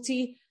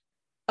difficulty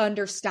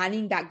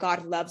understanding that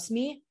God loves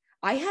me.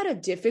 I had a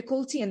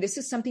difficulty, and this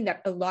is something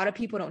that a lot of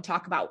people don't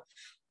talk about,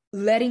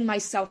 letting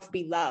myself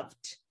be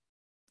loved.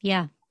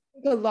 Yeah.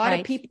 A lot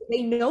of people,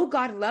 they know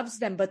God loves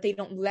them, but they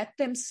don't let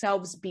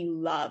themselves be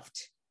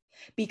loved,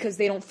 because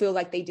they don't feel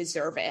like they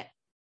deserve it.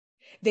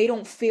 They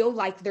don't feel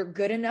like they're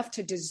good enough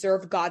to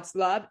deserve God's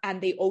love.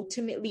 And they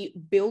ultimately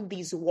build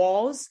these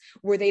walls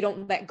where they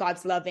don't let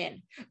God's love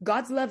in.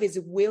 God's love is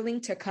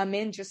willing to come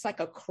in just like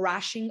a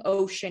crashing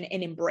ocean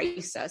and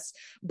embrace us.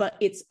 But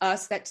it's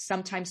us that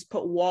sometimes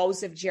put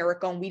walls of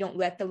Jericho, and we don't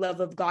let the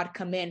love of God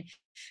come in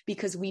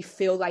because we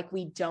feel like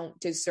we don't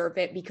deserve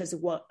it because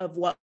of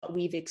what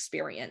we've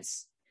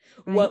experienced.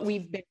 Right. What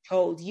we've been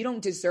told, you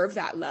don't deserve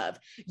that love.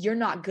 You're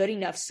not good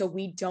enough. So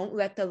we don't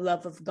let the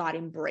love of God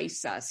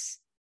embrace us.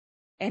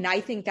 And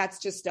I think that's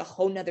just a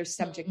whole nother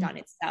subject on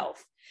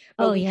itself.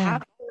 But we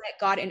have to let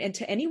God, and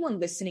to anyone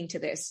listening to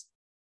this,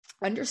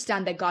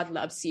 understand that God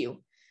loves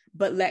you,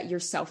 but let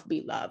yourself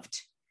be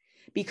loved,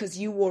 because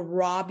you will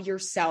rob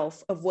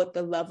yourself of what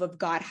the love of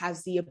God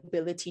has the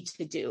ability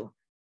to do.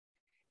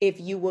 If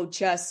you will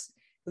just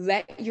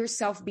let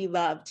yourself be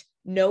loved,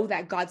 know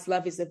that God's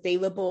love is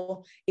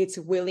available, it's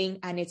willing,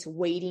 and it's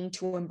waiting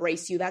to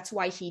embrace you. That's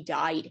why he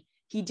died.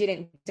 He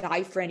didn't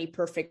die for any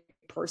perfect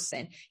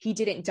person. He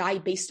didn't die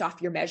based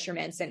off your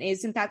measurements. And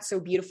isn't that so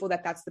beautiful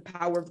that that's the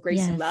power of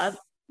grace and love?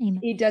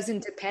 Amen. It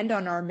doesn't depend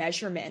on our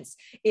measurements.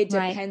 It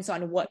depends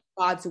on what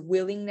God's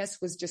willingness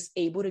was just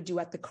able to do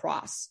at the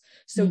cross.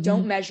 So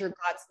don't measure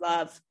God's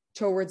love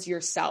towards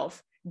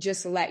yourself.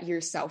 Just let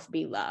yourself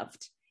be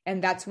loved.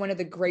 And that's one of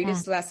the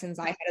greatest lessons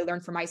I had to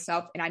learn for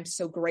myself. And I'm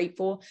so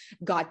grateful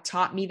God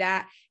taught me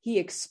that. He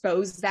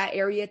exposed that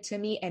area to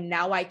me. And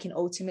now I can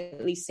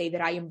ultimately say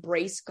that I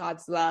embrace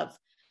God's love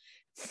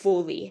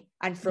fully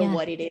and for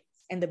what it is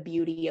and the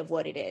beauty of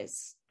what it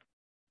is.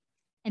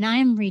 And I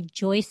am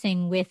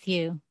rejoicing with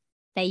you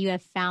that you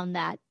have found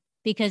that,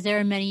 because there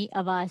are many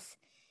of us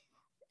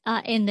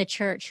in the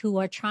church who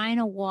are trying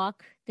to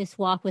walk this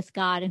walk with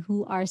God and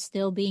who are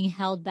still being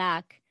held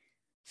back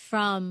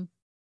from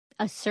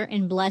a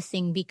certain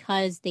blessing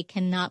because they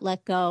cannot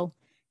let go.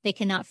 They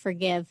cannot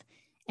forgive.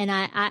 And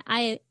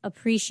I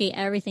appreciate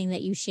everything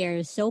that you share.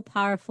 It's so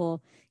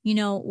powerful. You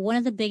know, one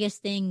of the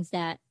biggest things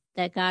that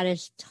God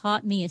has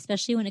taught me,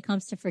 especially when it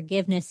comes to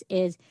forgiveness,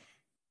 is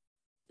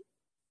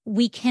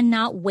we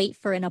cannot wait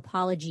for an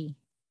apology.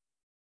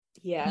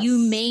 Yes. You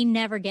may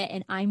never get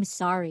an I'm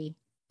sorry.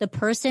 The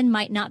person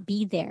might not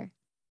be there,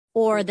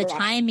 or the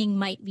timing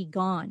might be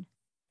gone.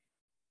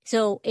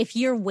 So if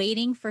you're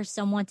waiting for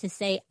someone to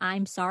say,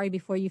 I'm sorry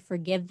before you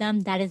forgive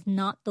them, that is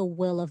not the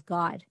will of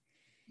God.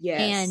 Yes.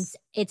 And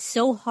it's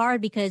so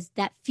hard because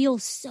that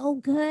feels so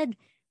good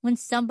when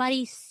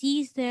somebody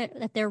sees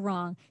that they're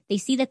wrong. They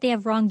see that they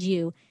have wronged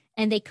you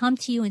and they come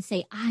to you and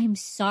say, I'm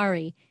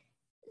sorry.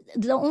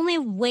 The only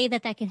way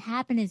that can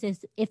happen is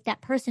if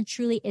that person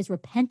truly is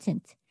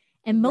repentant.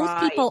 And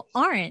most people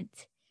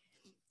aren't.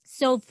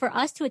 So for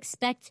us to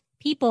expect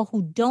people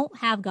who don't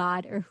have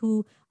God or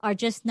who are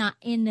just not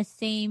in the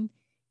same,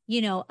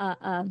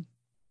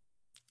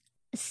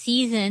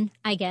 season,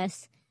 I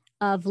guess,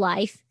 of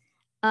life,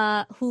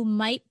 who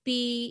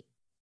maybe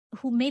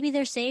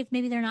they're saved,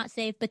 maybe they're not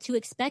saved, but to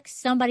expect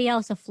somebody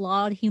else, a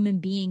flawed human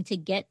being, to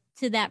get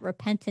to that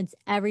repentance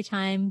every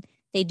time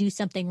they do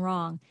something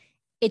wrong,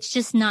 it's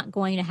just not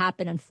going to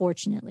happen,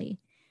 unfortunately.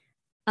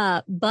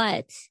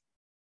 But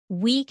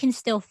we can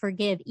still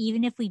forgive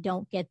even if we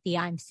don't get the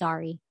I'm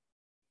sorry.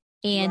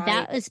 And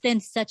that has been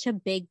such a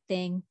big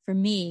thing for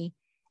me,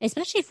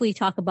 especially if we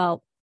talk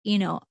about,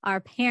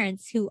 our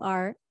parents who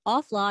are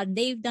all flawed and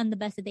they've done the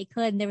best that they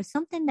could. And there was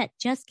something that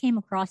just came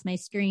across my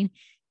screen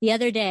the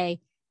other day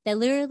that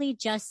literally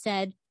just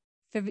said,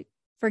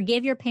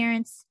 forgive your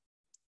parents.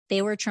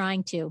 They were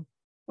trying to,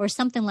 or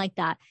something like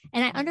that.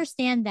 And I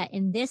understand that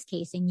in this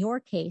case, in your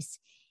case,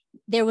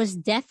 there was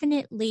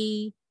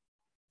definitely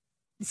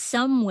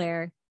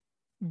somewhere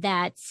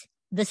that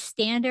the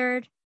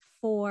standard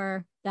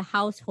for the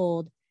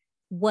household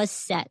was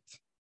set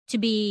to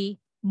be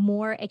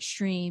more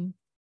extreme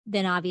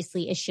than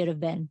obviously it should have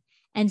been.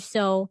 And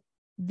so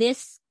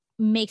this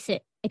makes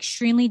it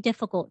extremely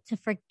difficult to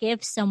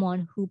forgive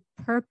someone who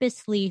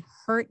purposely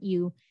hurt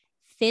you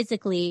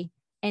physically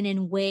and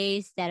in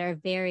ways that are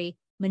very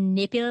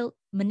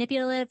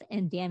manipulative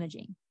and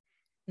damaging.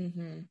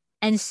 Mm-hmm.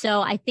 And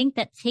so I think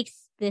that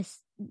takes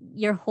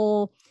your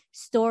whole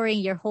story,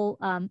 your whole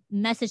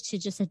message to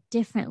just a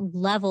different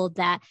level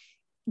that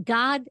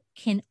God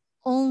can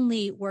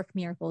only work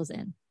miracles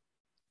in.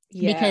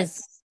 Yes.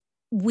 Because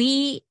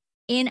we,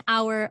 in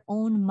our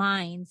own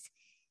minds,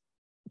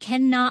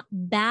 cannot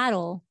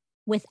battle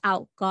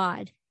without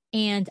God.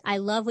 And I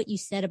love what you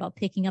said about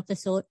picking up the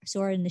sword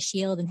and the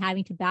shield and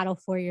having to battle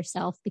for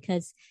yourself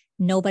because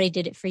nobody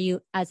did it for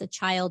you as a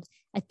child.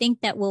 I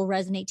think that will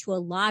resonate to a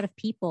lot of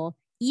people,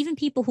 even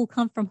people who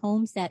come from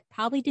homes that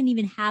probably didn't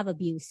even have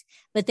abuse,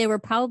 but they were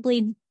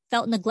probably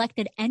felt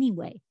neglected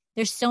anyway.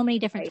 There's so many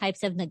different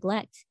types of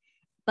neglect.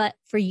 But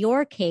for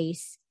your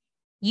case,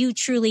 you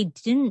truly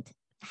didn't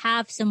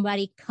have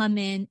somebody come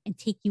in and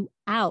take you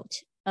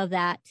out of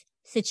that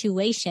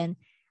situation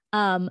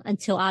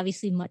until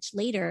obviously much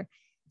later.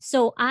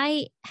 So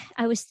I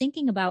was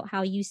thinking about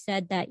how you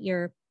said that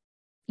your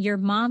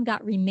mom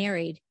got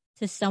remarried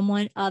to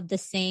someone of the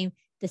same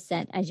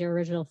descent as your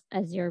original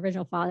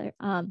father.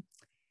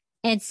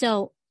 And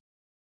so,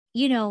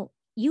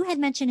 you had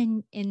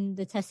mentioned in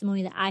the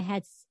testimony that I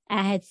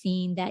had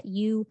seen that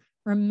you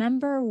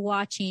remember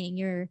watching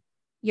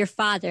your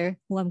father,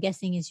 who I'm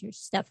guessing is your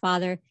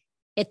stepfather,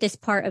 at this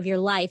part of your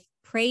life,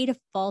 pray to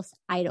false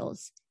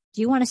idols.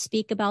 Do you want to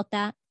speak about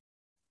that?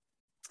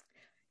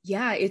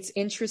 Yeah, it's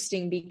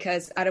interesting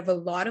because out of a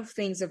lot of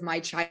things of my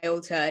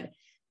childhood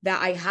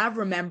that I have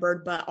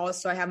remembered, but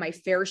also I have my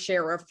fair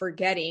share of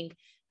forgetting,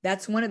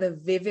 that's one of the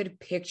vivid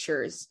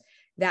pictures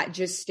that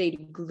just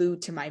stayed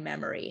glued to my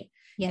memory.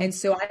 Yeah. And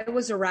so I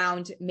was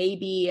around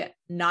maybe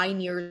 9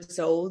 years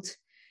old.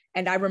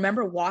 And I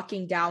remember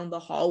walking down the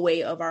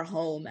hallway of our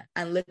home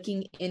and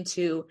looking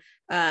into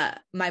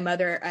my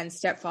mother and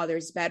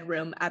stepfather's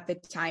bedroom at the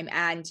time.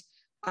 And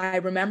I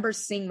remember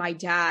seeing my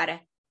dad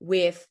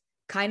with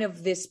kind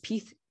of this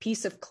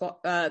piece of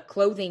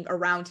clothing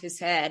around his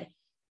head.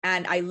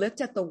 And I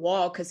looked at the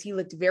wall because he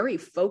looked very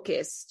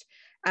focused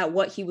at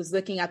what he was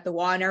looking at the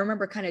wall. And I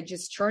remember kind of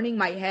just turning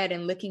my head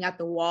and looking at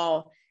the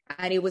wall.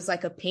 And it was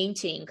like a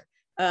painting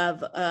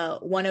of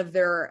one of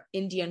their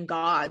Indian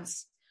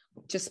gods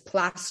just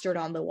plastered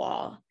on the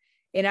wall.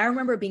 And I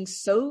remember being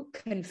so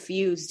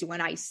confused when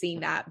I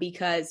seen that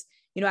because,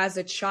 as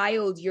a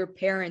child, your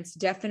parents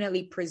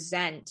definitely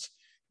present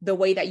the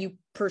way that you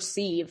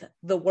perceive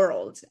the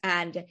world.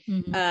 And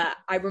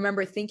I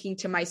remember thinking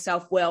to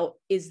myself, well,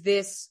 is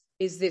this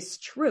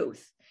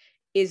truth?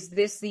 Is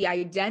this the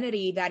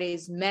identity that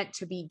is meant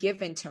to be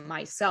given to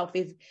myself?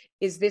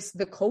 Is this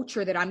the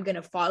culture that I'm going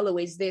to follow?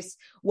 Is this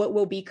what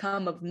will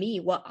become of me,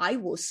 what I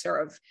will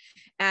serve?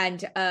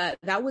 And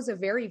that was a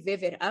very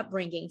vivid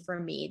upbringing for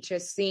me,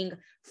 just seeing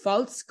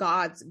false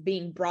gods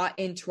being brought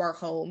into our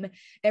home,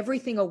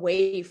 everything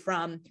away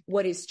from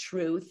what is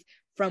truth,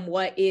 from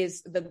what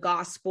is the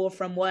gospel,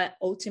 from what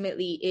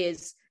ultimately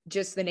is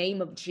just the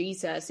name of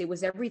Jesus. It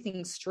was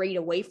everything straight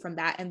away from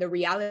that and the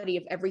reality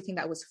of everything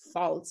that was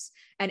false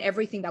and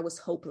everything that was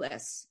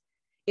hopeless.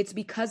 It's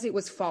because it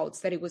was false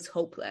that it was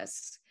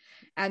hopeless.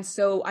 And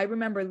so I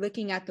remember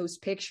looking at those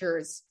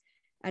pictures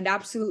and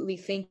absolutely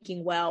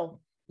thinking, well,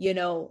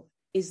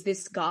 is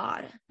this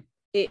God?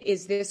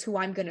 Is this who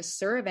I'm going to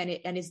serve?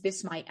 And is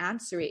this my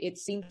answer? It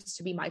seems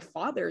to be my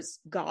father's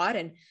God.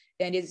 And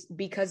is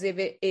because if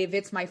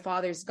it's my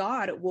father's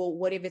God, well,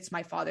 what if it's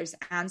my father's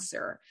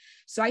answer?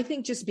 So I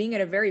think just being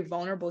at a very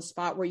vulnerable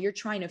spot where you're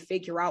trying to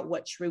figure out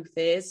what truth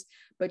is,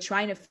 but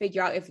trying to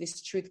figure out if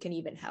this truth can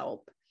even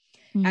help.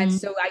 And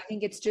so I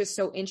think it's just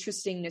so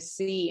interesting to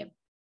see,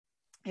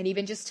 and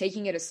even just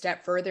taking it a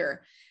step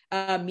further,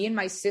 me and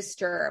my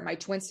sister, my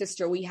twin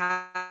sister, we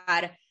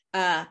had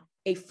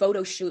a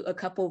photo shoot a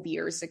couple of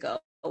years ago.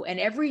 And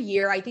every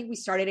year, I think we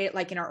started it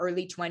like in our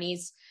early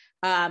 20s.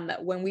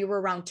 When we were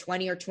around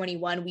 20 or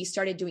 21, we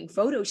started doing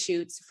photo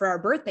shoots for our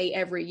birthday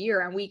every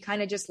year. And we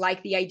kind of just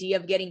like the idea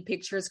of getting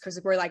pictures because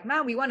we're like,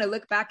 man, we want to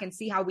look back and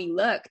see how we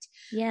looked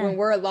when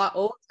we're a lot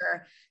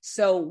older.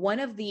 So one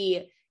of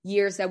the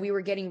years that we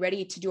were getting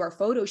ready to do our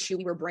photo shoot,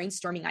 we were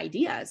brainstorming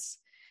ideas.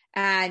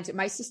 And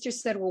my sister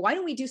said, well, why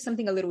don't we do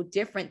something a little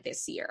different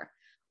this year?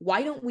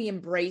 Why don't we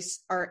embrace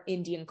our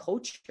Indian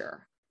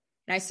culture?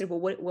 And I said, well,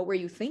 what were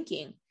you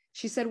thinking?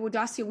 She said, well,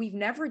 Dacia, we've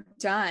never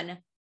done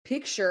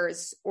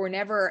pictures or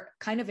never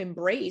kind of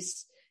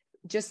embrace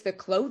just the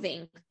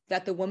clothing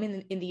that the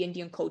women in the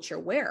Indian culture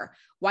wear.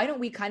 Why don't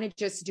we kind of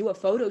just do a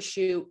photo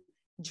shoot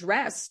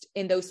dressed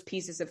in those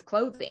pieces of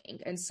clothing?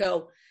 And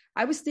so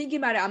I was thinking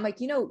about it. I'm like,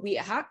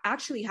 we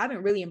actually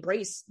haven't really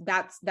embraced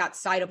that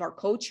side of our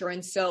culture.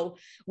 And so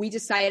we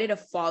decided to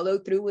follow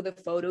through with a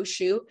photo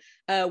shoot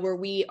where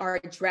we are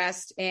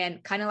dressed in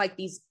kind of like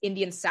these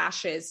Indian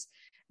sashes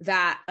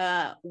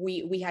that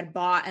we had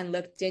bought and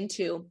looked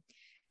into.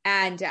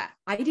 And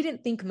I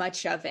didn't think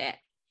much of it.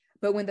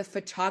 But when the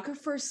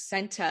photographer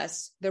sent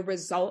us the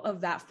result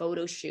of that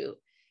photo shoot,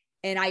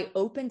 and I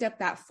opened up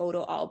that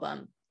photo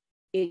album,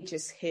 it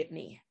just hit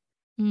me.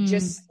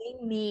 Just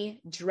seeing me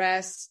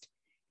dressed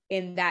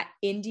in that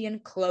Indian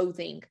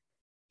clothing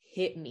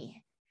hit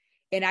me.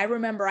 And I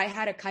remember I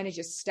had to kind of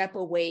just step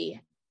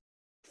away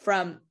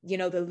from,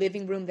 the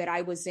living room that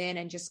I was in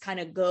and just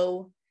kind of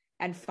go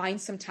and find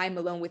some time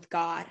alone with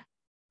God,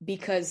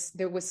 because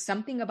there was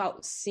something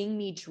about seeing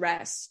me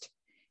dressed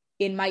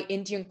in my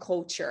Indian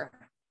culture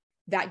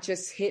that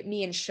just hit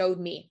me and showed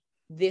me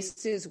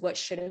this is what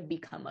should have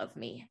become of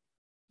me.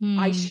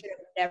 I should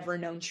have never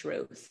known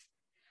truth.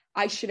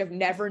 I should have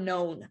never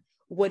known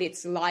what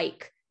it's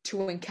like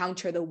to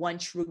encounter the one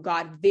true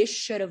God. This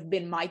should have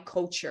been my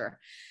culture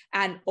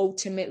and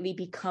ultimately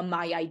become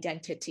my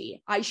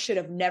identity. I should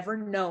have never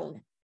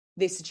known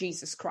this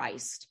Jesus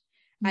Christ.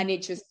 And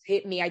it just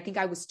hit me. I think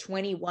I was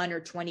 21 or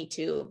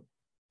 22.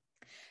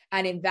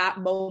 And in that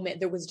moment,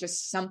 there was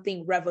just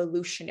something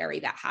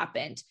revolutionary that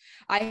happened.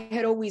 I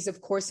had always,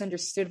 of course,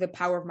 understood the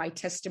power of my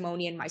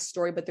testimony and my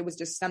story, but there was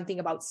just something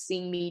about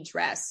seeing me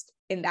dressed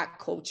in that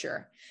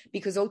culture,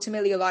 because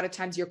ultimately, a lot of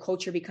times your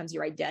culture becomes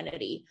your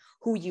identity,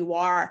 who you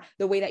are,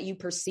 the way that you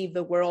perceive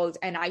the world.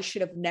 And I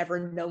should have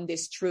never known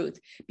this truth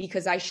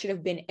because I should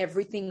have been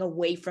everything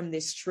away from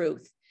this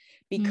truth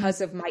because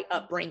of my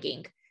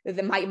upbringing.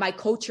 My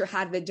culture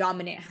had the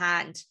dominant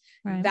hand.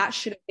 Right. That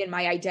should have been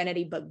my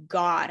identity, but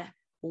God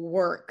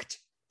worked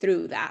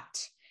through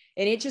that.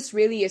 And it just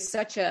really is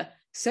such a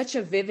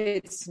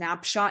vivid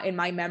snapshot in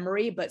my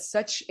memory, but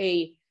such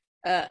a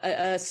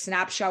a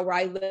snapshot where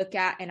I look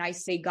at and I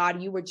say,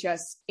 God, you were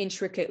just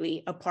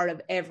intricately a part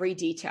of every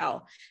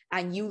detail,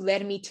 and you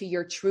led me to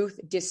your truth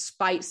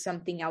despite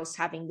something else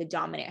having the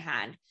dominant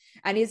hand.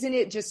 And isn't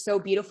it just so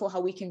beautiful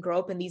how we can grow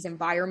up in these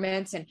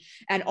environments,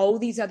 and all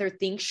these other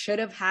things should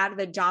have had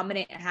the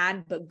dominant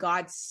hand, but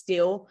God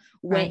still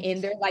went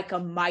in there like a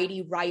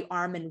mighty right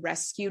arm and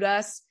rescued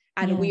us.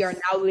 And we are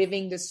now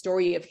living the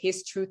story of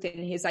his truth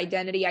and his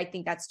identity. I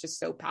think that's just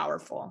so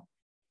powerful.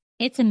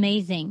 It's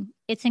amazing.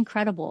 It's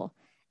incredible.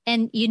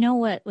 And you know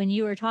what? When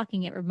you were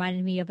talking, it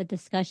reminded me of a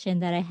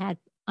discussion that I had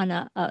on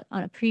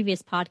a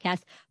previous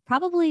podcast,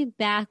 probably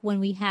back when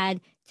we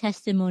had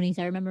testimonies.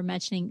 I remember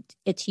mentioning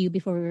it to you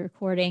before we were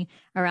recording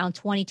around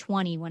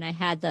 2020 when I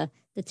had the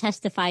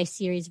Testify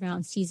series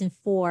around season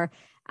 4.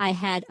 I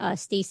had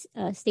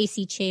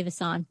Stacey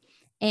Chavis on,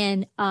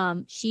 and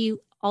she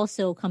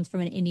also comes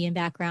from an Indian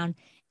background,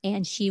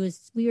 and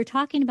we were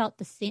talking about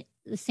the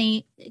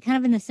same kind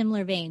of in the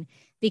similar vein,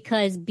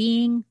 because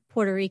being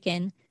Puerto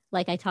Rican,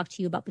 like I talked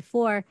to you about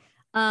before,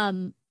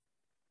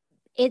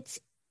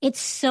 it's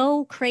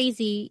so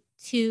crazy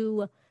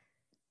to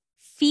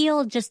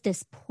feel just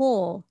this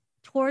pull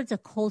towards a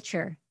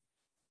culture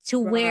to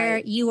where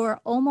you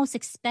are almost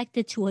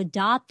expected to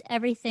adopt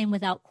everything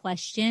without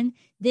question.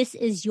 This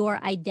is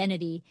your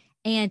identity.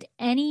 And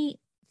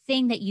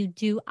anything that you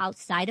do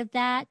outside of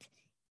that,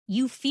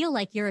 you feel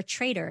like you're a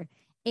traitor.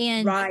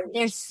 And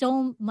there's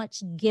so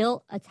much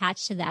guilt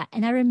attached to that.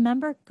 And I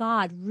remember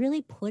God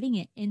really putting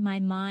it in my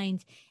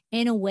mind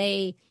in a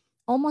way,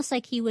 almost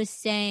like he was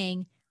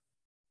saying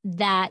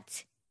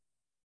that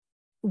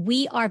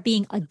we are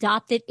being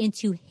adopted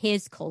into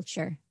his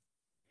culture.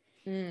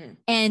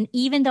 And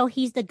even though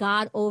he's the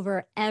God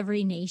over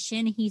every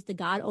nation, he's the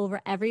God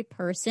over every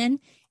person,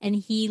 and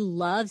he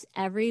loves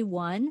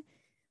everyone,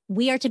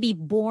 we are to be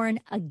born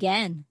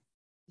again.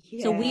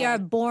 Yeah. So we are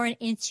born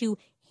into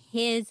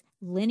his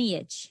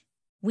lineage.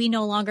 We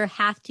no longer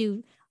have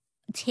to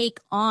take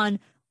on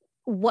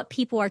what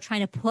people are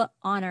trying to put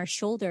on our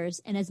shoulders.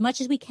 And as much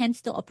as we can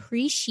still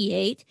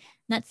appreciate,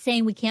 not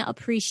saying we can't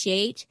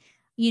appreciate,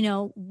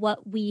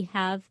 what we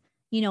have,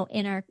 in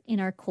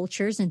our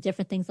cultures and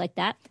different things like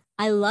that.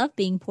 I love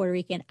being Puerto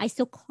Rican. I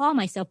still call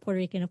myself Puerto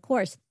Rican, of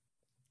course.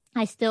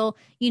 I still,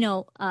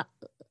 I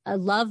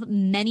love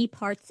many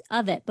parts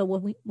of it. But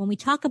when we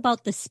talk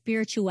about the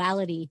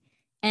spirituality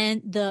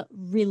and the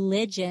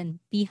religion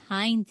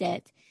behind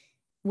it,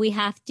 we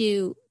have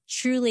to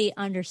truly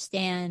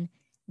understand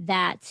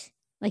that,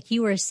 like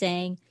you were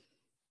saying,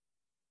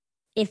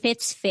 if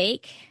it's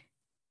fake,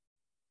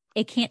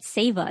 it can't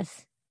save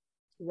us.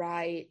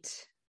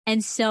 Right.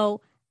 And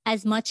so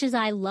as much as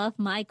I love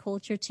my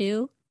culture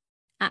too,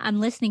 I'm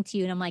listening to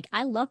you and I'm like,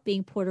 I love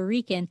being Puerto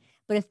Rican,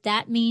 but if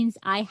that means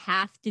I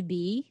have to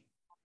be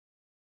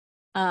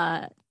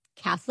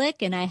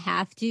Catholic and I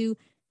have to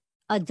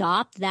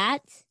adopt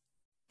that,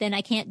 then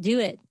I can't do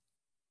it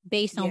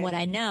based on what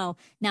I know.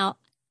 Now,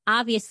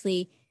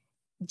 obviously,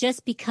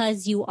 just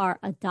because you are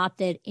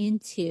adopted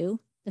into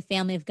the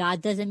family of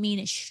God doesn't mean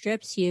it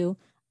strips you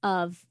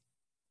of,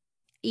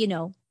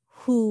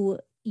 who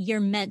you're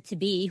meant to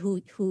be,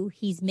 who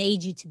he's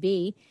made you to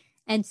be.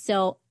 And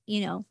so,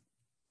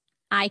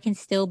 I can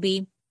still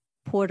be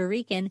Puerto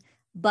Rican,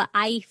 but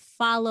I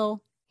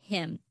follow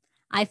him.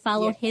 I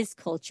follow his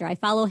culture. I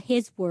follow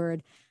his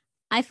word.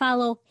 I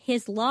follow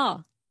his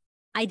law.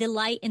 I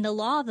delight in the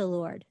law of the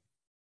Lord,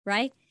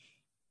 right?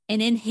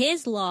 And in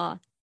his law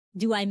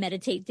do I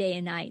meditate day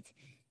and night.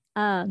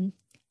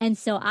 And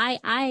so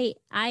I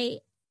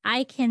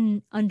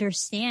can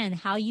understand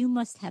how you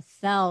must have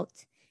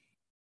felt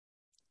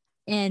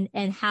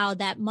and how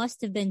that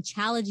must have been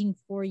challenging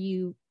for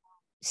you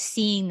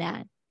seeing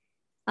that.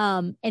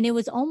 And it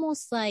was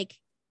almost like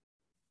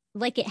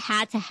it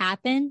had to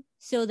happen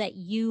so that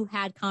you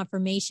had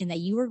confirmation that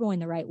you were going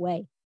the right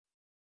way.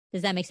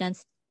 Does that make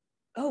sense?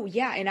 Oh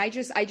yeah. And I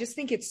just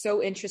think it's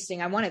so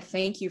interesting. I want to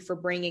thank you for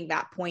bringing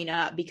that point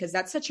up, because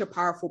that's such a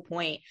powerful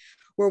point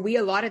where we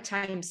a lot of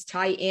times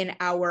tie in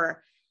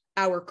our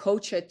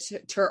culture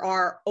to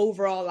our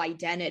overall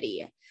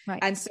identity. Right.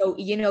 And so,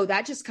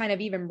 that just kind of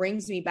even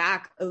brings me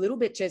back a little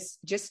bit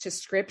just to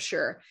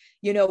scripture,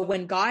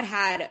 when God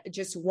had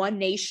just one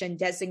nation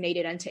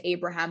designated unto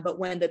Abraham, but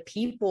when the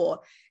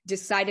people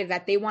decided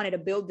that they wanted to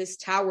build this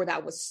tower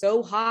that was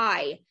so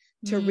high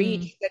to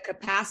reach the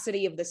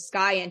capacity of the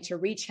sky and to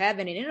reach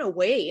heaven, and in a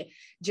way,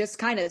 just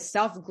kind of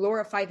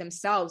self-glorify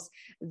themselves.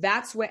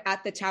 That's when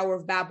at the Tower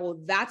of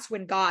Babel, that's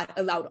when God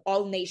allowed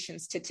all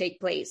nations to take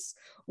place.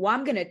 Well,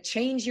 I'm going to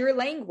change your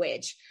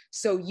language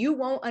so you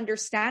won't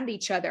understand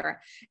each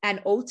other.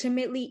 And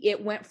ultimately,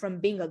 it went from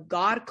being a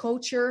God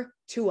culture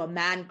to a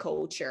man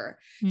culture.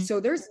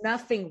 So there's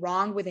nothing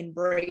wrong with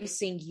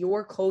embracing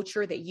your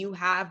culture that you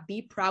have.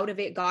 Be proud of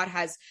it. God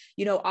has,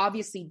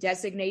 obviously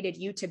designated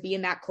you to be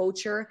in that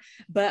culture,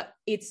 but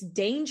it's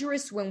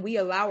dangerous when we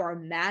allow our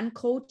man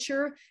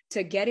culture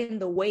to get in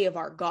the way of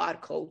our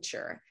God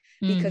culture.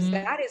 because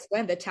Mm-hmm. that is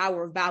when the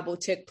Tower of Babel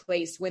took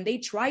place, when they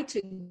tried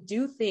to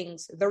do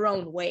things their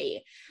own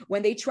way,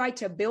 when they tried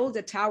to build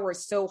a tower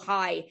so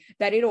high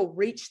that it'll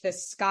reach the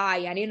sky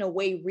and in a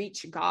way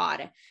reach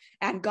God.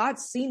 And God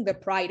seen the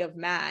pride of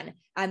man.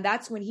 And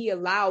that's when he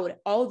allowed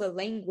all the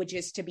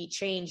languages to be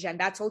changed. And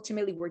that's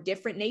ultimately where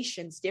different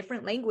nations,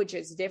 different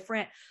languages,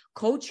 different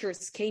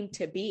cultures came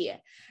to be.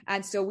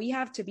 And so we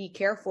have to be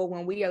careful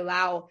when we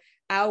allow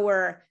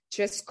our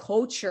just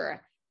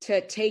culture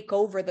to take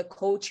over the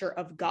culture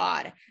of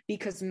God,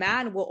 because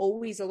man will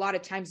always a lot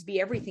of times be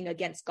everything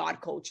against God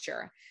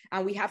culture.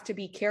 And we have to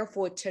be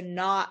careful to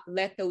not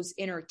let those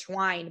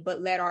intertwine,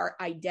 but let our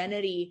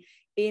identity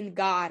in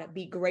God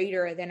be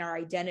greater than our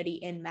identity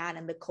in man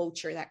and the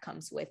culture that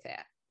comes with it.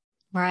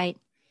 Right.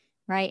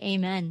 Right.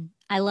 Amen.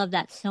 I love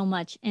that so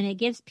much. And it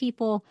gives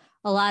people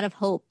a lot of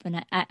hope.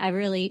 And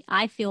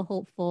I feel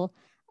hopeful,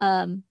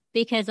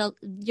 because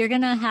you're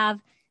going to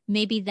have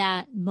maybe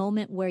that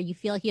moment where you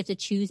feel like you have to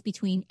choose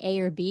between A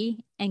or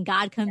B, and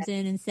God comes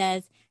in and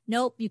says,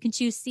 nope, you can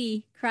choose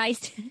C,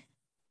 Christ.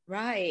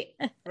 Right.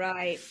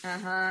 Right.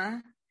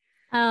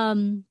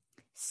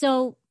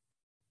 So,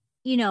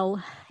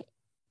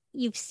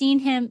 you've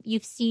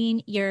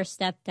seen your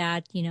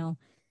stepdad,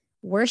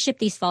 worship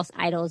these false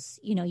idols.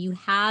 You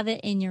have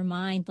it in your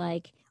mind,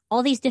 like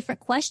all these different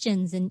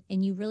questions, and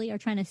you really are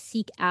trying to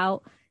seek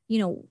out,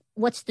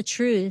 what's the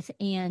truth.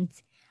 And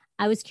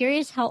I was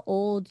curious how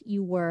old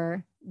you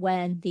were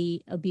when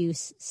the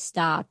abuse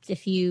stopped,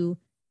 if you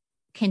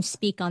can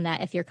speak on that,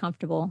 if you're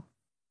comfortable.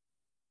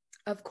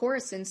 Of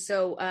course. And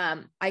so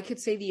I could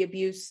say the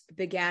abuse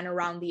began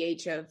around the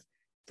age of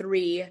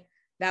 3.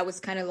 That was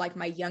kind of like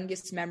my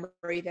youngest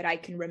memory that I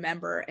can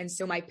remember. And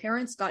so my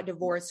parents got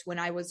divorced when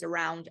I was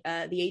around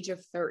the age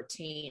of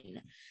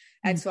 13.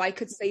 And so I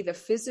could say the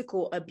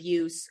physical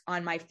abuse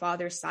on my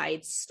father's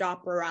side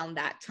stopped around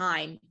that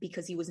time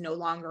because he was no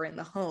longer in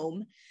the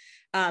home.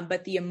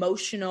 But the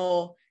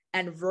emotional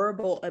and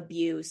verbal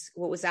abuse,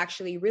 what was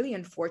actually really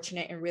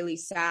unfortunate and really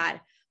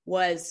sad,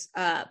 was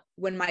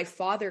when my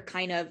father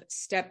kind of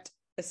stepped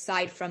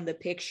aside from the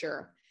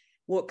picture,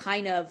 what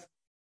kind of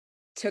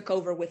took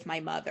over with my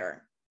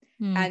mother.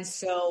 And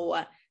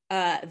so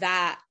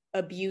that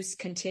abuse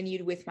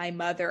continued with my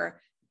mother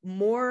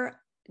more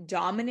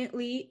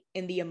dominantly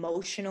in the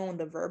emotional and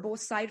the verbal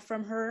side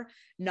from her,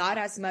 not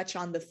as much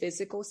on the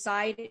physical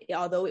side,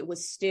 although it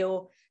was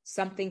still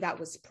something that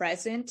was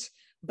present.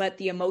 But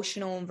the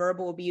emotional and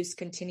verbal abuse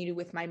continued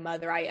with my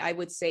mother, I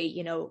would say,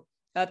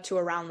 up to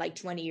around like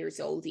 20 years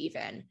old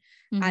even.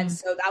 And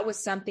so that was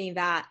something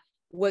that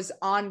was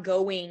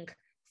ongoing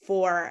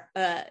for,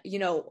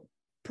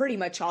 pretty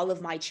much all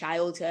of my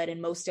childhood and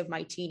most of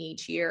my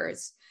teenage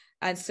years.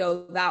 And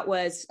so that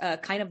was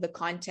kind of the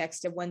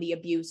context of when the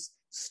abuse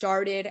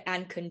started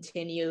and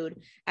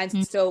continued.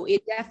 And so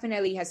it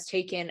definitely has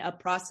taken a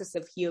process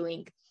of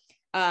healing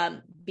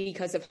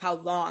because of how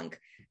long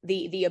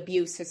the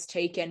abuse has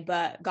taken.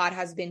 But God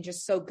has been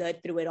just so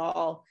good through it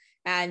all.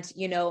 And,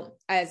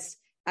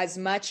 as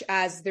much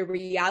as the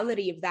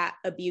reality of that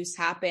abuse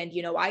happened,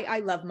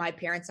 I love my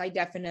parents. I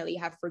definitely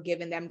have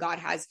forgiven them. God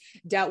has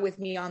dealt with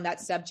me on that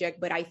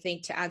subject. But I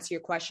think to answer your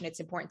question, it's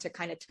important to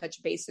kind of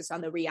touch basis on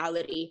the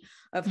reality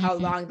of how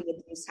long the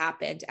abuse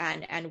happened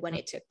and when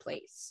it took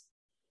place.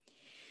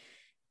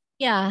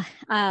 Yeah.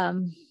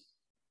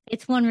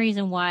 It's one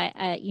reason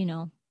why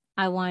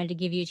I wanted to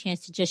give you a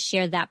chance to just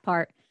share that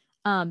part,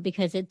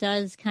 because it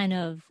does kind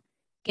of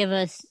give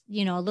us,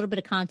 a little bit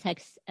of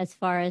context as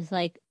far as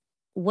like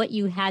what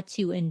you had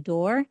to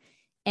endure,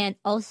 and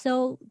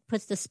also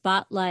puts the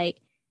spotlight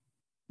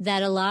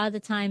that a lot of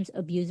the times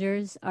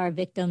abusers are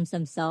victims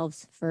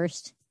themselves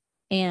first.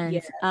 And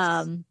Yes.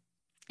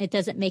 it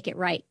doesn't make it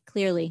right,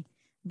 clearly,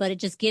 but it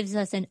just gives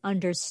us an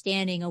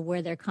understanding of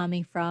where they're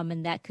coming from.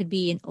 And that could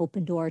be an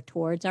open door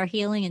towards our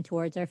healing and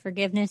towards our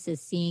forgiveness,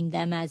 is seeing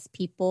them as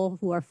people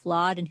who are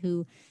flawed and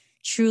who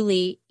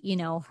truly,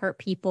 hurt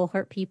people.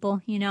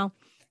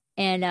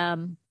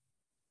 And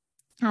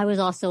I was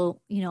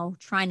also,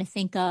 trying to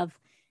think of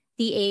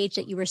the age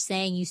that you were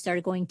saying you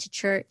started going to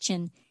church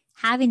and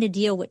having to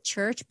deal with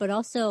church, but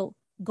also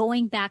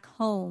going back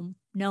home,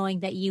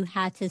 knowing that you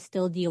had to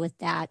still deal with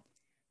that.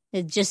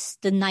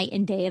 Just the night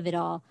and day of it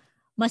all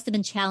must have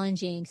been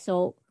challenging.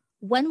 So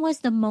when was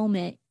the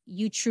moment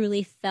you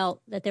truly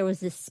felt that there was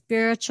this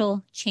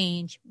spiritual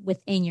change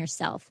within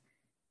yourself?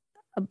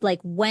 Like,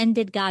 when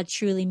did God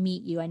truly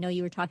meet you? I know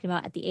you were talking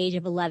about at the age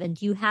of 11.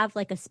 Do you have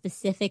like a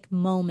specific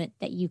moment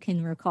that you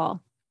can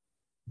recall?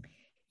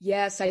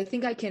 Yes, I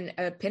think I can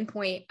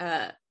pinpoint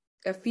a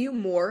few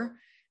more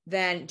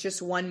than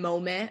just one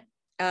moment.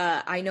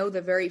 I know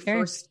the very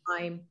first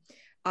time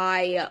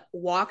I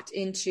walked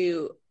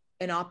into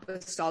an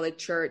apostolic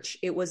church,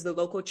 it was the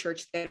local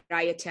church that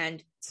I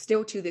attend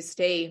still to this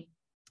day,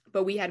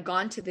 but we had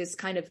gone to this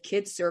kind of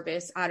kids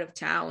service out of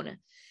town.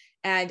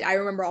 And I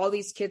remember all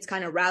these kids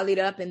kind of rallied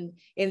up in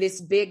this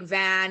big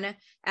van.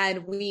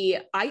 And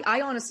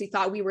I honestly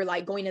thought we were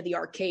like going to the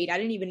arcade. I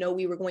didn't even know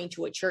we were going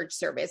to a church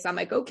service. I'm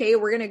like, okay,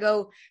 we're going to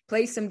go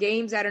play some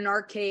games at an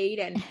arcade.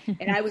 And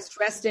I was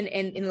dressed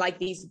in like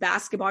these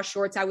basketball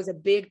shorts. I was a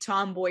big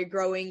tomboy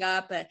growing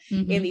up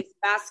in these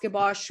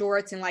basketball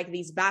shorts and like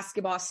these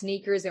basketball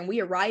sneakers. And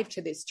we arrived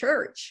to this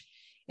church.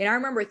 And I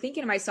remember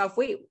thinking to myself,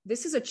 wait,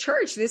 this is a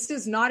church. This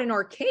is not an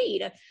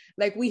arcade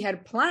like we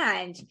had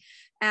planned.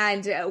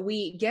 And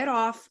we get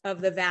off of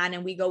the van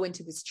and we go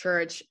into this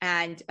church,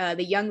 and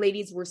the young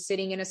ladies were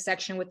sitting in a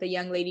section with the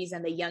young ladies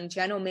and the young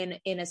gentlemen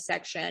in a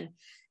section.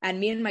 And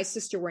me and my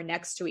sister were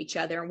next to each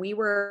other, and we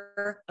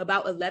were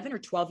about 11 or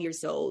 12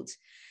 years old.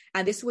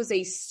 And this was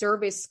a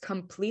service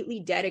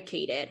completely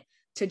dedicated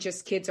to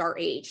just kids our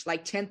age,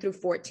 like 10 through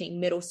 14,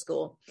 middle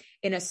school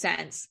in a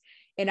sense.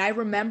 And I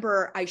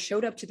remember I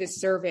showed up to this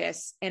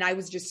service and I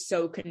was just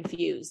so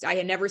confused. I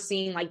had never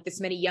seen like this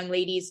many young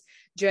ladies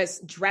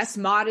just dress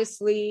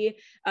modestly,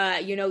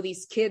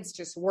 these kids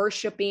just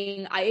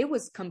worshiping. It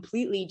was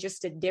completely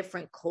just a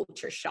different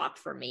culture shock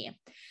for me.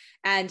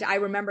 And I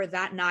remember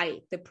that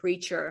night, the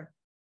preacher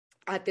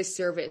at this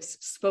service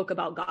spoke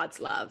about God's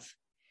love.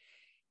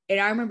 And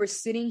I remember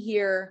sitting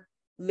here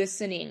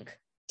listening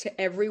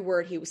to every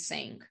word he was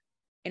saying.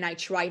 And I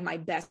tried my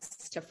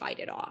best to fight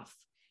it off.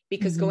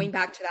 Because going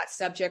back to that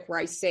subject where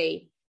I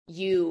say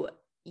you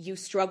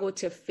struggle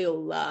to feel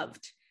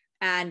loved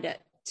and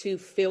to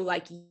feel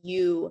like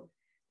you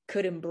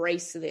could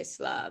embrace this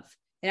love.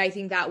 And I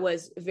think that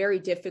was very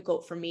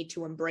difficult for me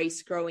to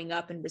embrace growing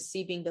up and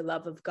receiving the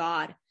love of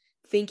God,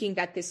 thinking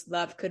that this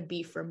love could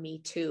be for me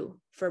too,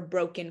 for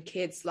broken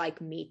kids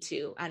like me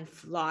too, and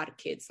flawed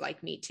kids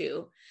like me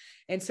too.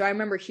 And so I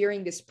remember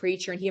hearing this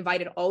preacher, and he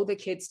invited all the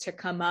kids to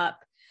come up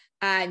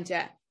and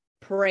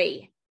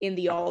pray in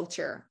the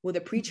altar where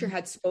the preacher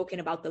had spoken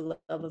about the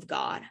love of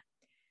God.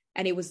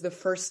 And it was the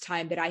first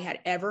time that I had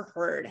ever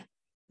heard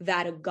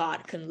that a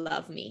God can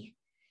love me.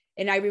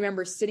 And I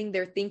remember sitting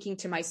there thinking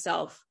to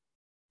myself,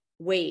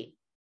 wait,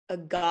 a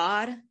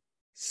God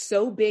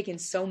so big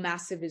and so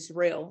massive is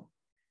real.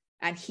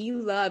 And he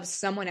loves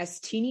someone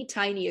as teeny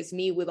tiny as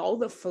me with all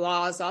the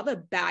flaws, all the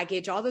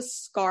baggage, all the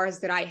scars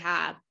that I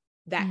have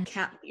that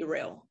can't be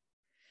real.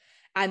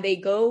 And they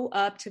go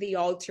up to the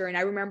altar. And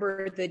I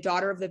remember the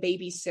daughter of the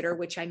babysitter,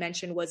 which I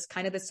mentioned was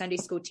kind of the Sunday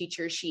school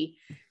teacher. She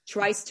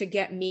tries to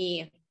get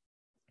me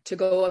to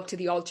go up to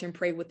the altar and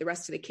pray with the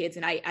rest of the kids.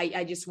 And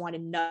I just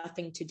wanted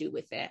nothing to do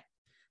with it.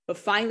 But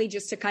finally,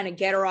 just to kind of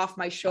get her off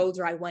my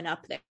shoulder, I went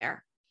up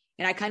there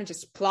and I kind of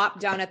just plopped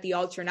down at the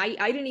altar. And I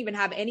didn't even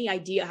have any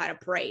idea how to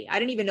pray. I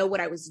didn't even know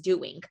what I was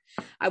doing.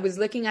 I was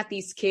looking at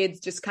these kids,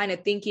 just kind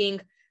of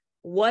thinking,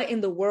 what in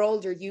the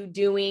world are you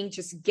doing?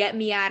 Just get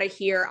me out of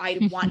here.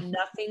 I want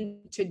nothing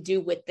to do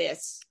with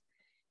this.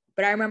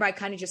 But I remember I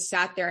kind of just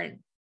sat there and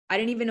I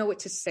didn't even know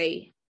what to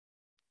say.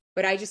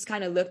 But I just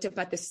kind of looked up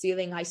at the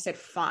ceiling. I said,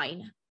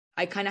 fine.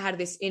 I kind of had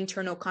this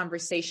internal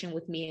conversation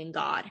with me and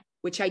God,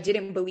 which I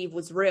didn't believe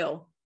was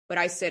real. But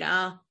I said,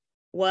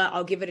 well,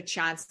 I'll give it a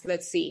chance.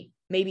 Let's see.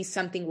 Maybe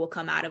something will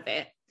come out of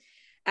it.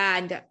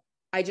 And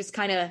I just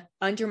kind of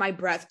under my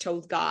breath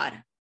told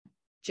God,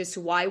 just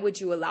why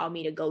would you allow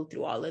me to go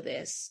through all of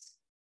this?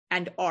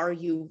 And are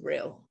you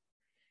real?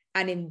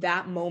 And in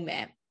that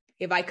moment,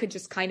 if I could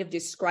just kind of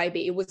describe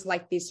it, it was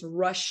like this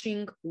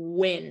rushing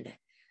wind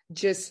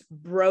just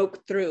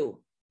broke through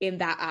in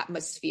that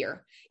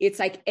atmosphere. It's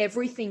like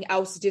everything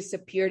else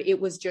disappeared.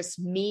 It was just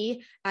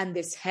me and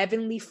this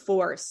heavenly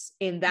force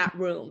in that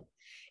room.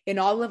 And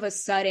all of a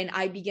sudden,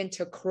 I began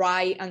to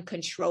cry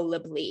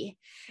uncontrollably.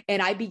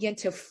 And I began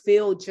to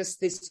feel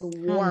just this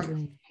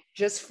warmth.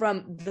 Just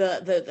from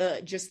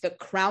the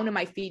crown of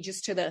my feet,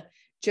 just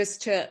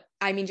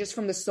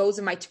from the soles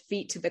of my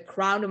feet to the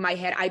crown of my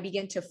head, I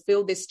began to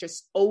feel this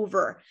just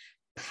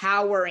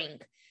overpowering,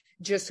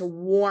 just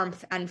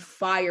warmth and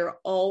fire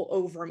all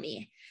over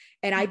me.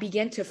 And I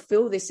began to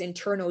feel this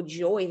internal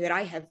joy that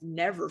I have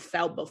never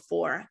felt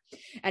before.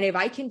 And if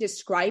I can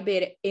describe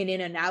it in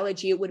an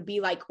analogy, it would be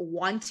like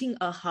wanting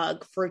a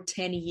hug for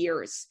 10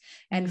 years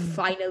and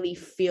finally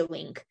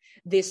feeling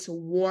this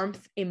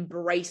warmth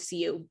embrace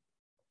you.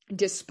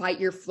 Despite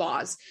your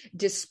flaws,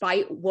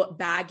 despite what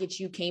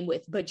baggage you came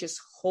with, but just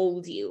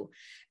hold you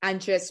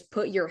and just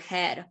put your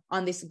head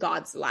on this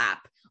God's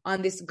lap,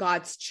 on this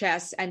God's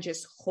chest, and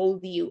just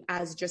hold you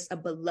as just a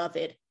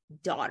beloved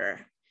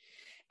daughter.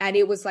 And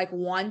it was like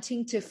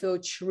wanting to feel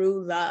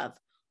true love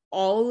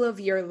all of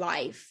your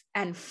life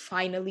and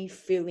finally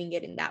feeling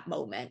it in that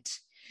moment.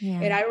 Yeah.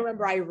 And I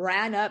remember I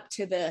ran up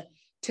to the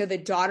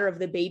daughter of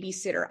the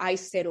babysitter. I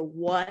said,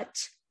 what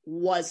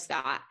was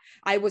that?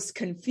 I was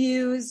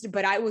confused,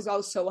 but I was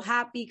also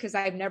happy because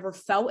I've never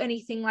felt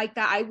anything like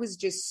that. I was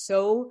just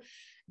I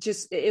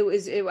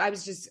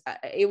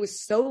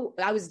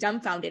was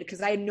dumbfounded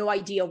because I had no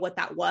idea what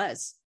that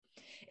was.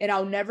 And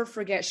I'll never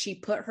forget, she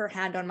put her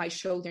hand on my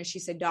shoulder and she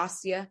said,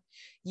 Dacia,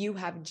 you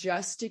have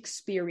just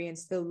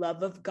experienced the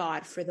love of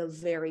God for the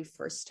very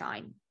first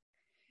time.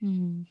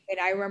 Mm. And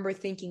I remember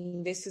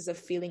thinking, this is a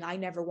feeling I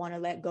never want to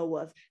let go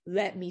of.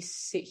 Let me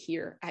sit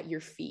here at your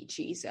feet,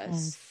 Jesus.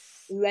 Yes.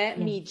 Let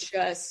Yes. me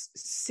just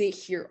sit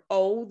here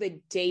all the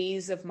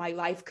days of my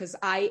life, because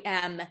I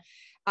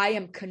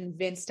am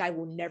convinced I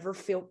will never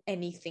feel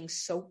anything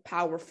so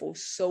powerful,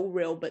 so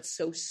real, but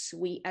so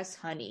sweet as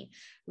honey,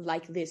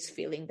 like this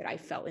feeling that I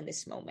felt in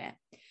this moment.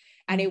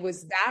 And it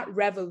was that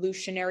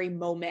revolutionary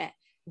moment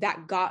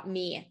that got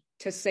me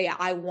to say,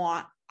 I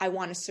want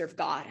to serve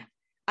God.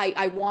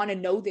 I want to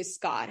know this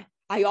God.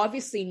 I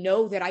obviously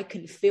know that I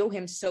can feel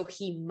him, so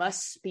he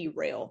must be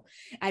real.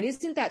 And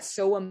isn't that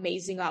so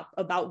amazing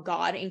about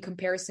God in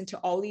comparison to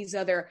all these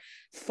other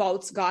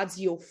false gods?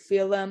 You'll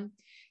feel him,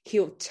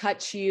 he'll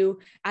touch you.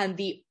 And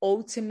the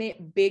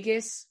ultimate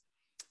biggest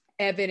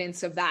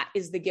evidence of that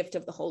is the gift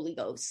of the Holy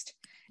Ghost.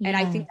 And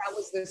I think that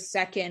was the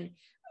second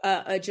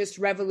just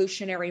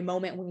revolutionary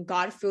moment when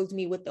God filled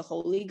me with the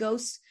Holy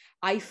Ghost.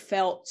 I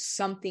felt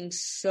something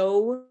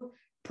so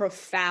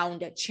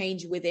profound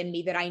change within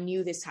me that I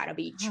knew this had to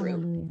be true.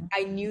 Hallelujah.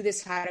 I knew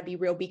this had to be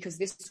real, because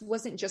this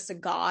wasn't just a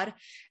God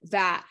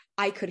that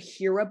I could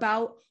hear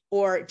about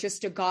or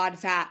just a God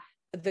that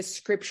the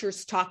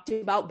scriptures talked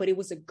about, but it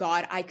was a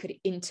God I could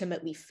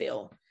intimately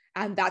feel.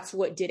 And that's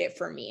what did it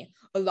for me.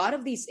 A lot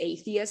of these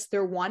atheists,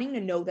 they're wanting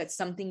to know that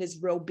something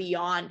is real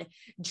beyond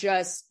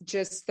just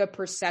the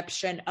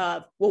perception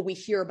of, well, we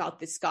hear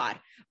about this God,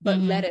 but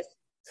let us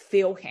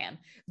feel him.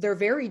 They're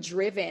very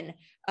driven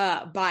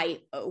by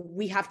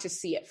we have to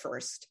see it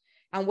first.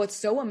 And what's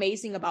so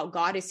amazing about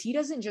God is he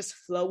doesn't just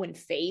flow in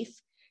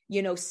faith,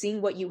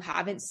 seeing what you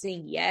haven't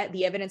seen yet,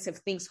 the evidence of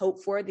things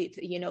hoped for,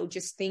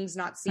 just things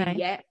not seen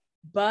yet.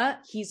 But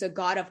he's a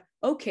God of,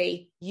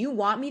 okay, you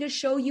want me to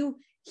show you?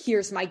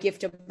 Here's my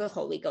gift of the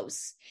Holy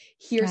Ghost.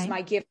 Here's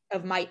my gift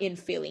of my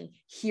infilling.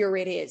 Here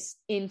it is,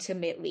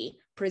 intimately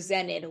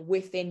presented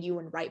within you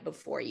and right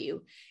before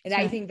you. And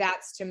I think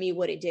that's, to me,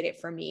 what it did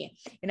it for me.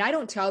 And I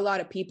don't tell a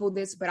lot of people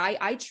this, but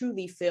I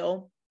truly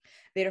feel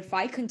that if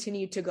I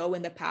continue to go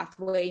in the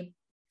pathway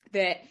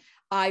that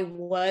I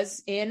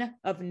was in,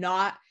 of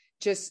not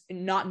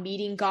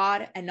meeting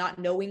God and not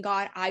knowing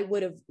God, I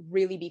would have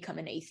really become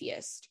an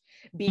atheist,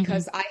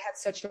 because I had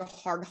such a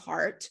hard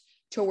heart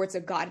towards a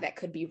God that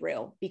could be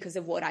real because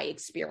of what I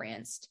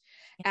experienced.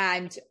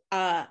 And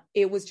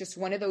it was just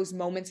one of those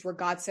moments where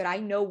God said, I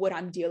know what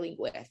I'm dealing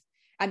with.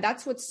 And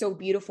that's what's so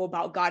beautiful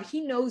about God.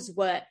 He knows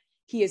what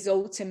he is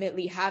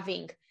ultimately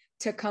having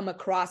to come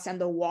across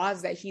and the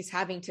walls that he's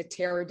having to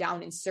tear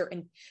down in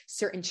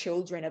certain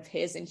children of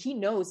his. And he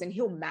knows, and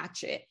he'll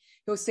match it.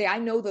 He'll say, I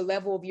know the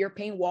level of your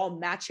pain. Well, I'll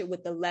match it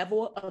with the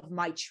level of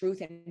my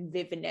truth and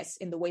vividness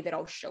in the way that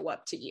I'll show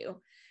up to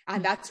you.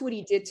 And that's what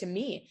he did to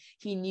me.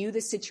 He knew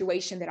the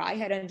situation that I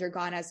had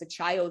undergone as a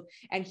child,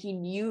 and he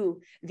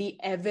knew the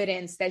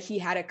evidence that he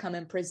had to come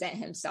and present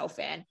himself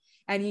in.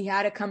 And he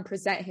had to come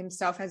present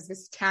himself as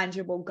this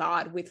tangible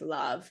God with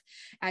love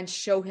and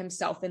show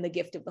himself in the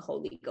gift of the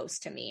Holy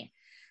Ghost to me.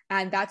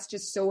 And that's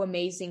just so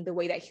amazing, the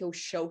way that he'll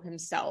show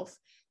himself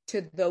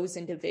to those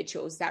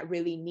individuals that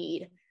really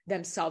need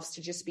themselves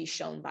to just be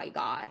shown by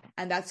God.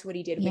 And that's what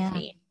he did with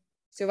me.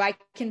 So if I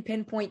can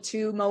pinpoint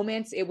two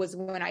moments, it was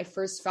when I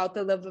first felt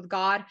the love of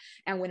God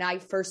and when I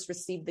first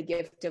received the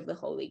gift of the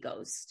Holy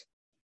Ghost.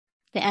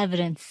 The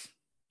evidence.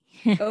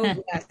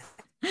 Oh, yes.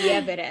 The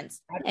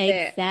evidence.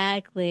 That's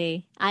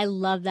exactly. It. I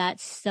love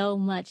that so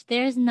much.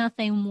 There's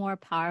nothing more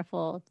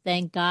powerful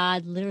than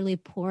God literally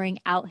pouring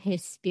out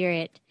his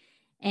spirit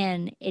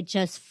and it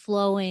just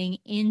flowing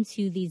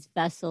into these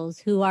vessels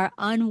who are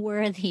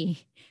unworthy,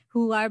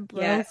 who are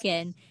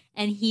broken. Yes.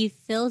 And he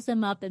fills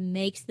them up and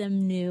makes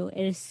them new.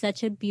 It is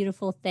such a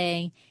beautiful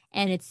thing.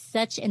 And it's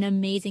such an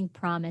amazing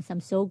promise. I'm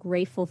so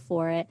grateful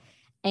for it.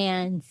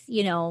 And,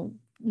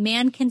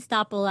 man can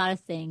stop a lot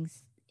of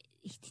things.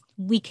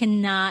 We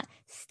cannot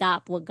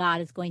stop what God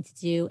is going to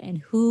do and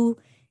who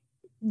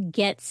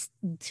gets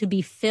to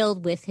be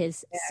filled with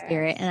his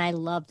spirit. And I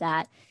love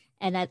that.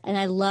 And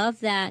I love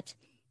that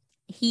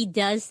he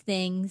does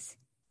things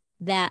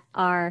that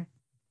are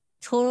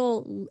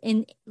total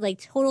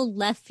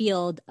left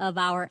field of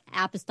our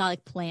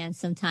apostolic plan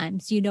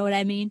sometimes. You know what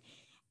I mean?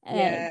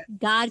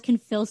 God can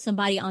fill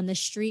somebody on the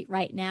street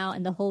right now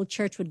and the whole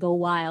church would go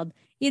wild.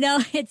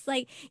 It's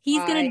like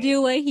he's going to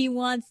do what he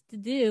wants to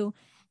do.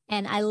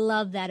 And I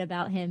love that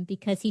about him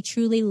because he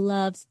truly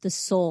loves the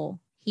soul.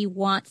 He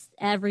wants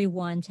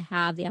everyone to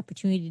have the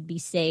opportunity to be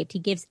saved. He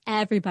gives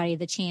everybody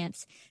the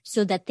chance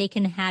so that they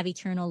can have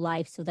eternal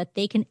life, so that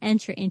they can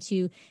enter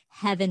into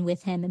heaven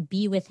with him and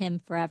be with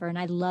him forever. And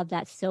I love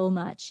that so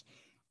much.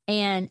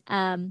 And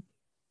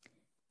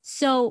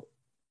so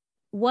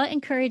what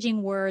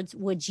encouraging words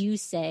would you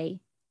say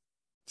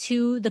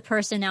to the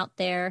person out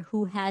there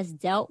who has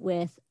dealt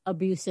with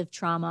abusive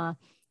trauma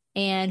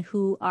and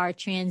who are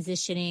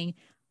transitioning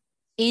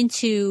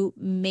into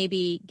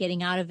maybe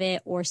getting out of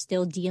it or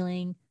still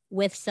dealing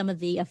with some of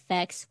the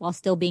effects while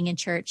still being in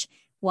church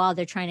while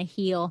they're trying to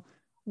heal?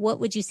 What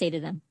would you say to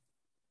them?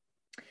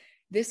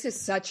 This is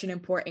such an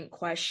important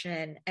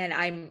question. And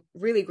I'm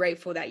really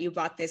grateful that you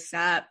brought this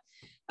up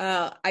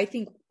I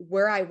think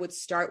where I would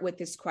start with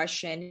this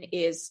question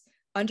is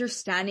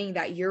understanding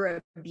that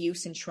your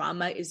abuse and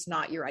trauma is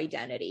not your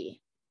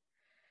identity.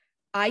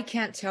 I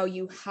can't tell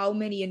you how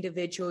many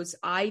individuals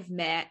I've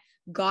met,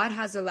 God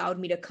has allowed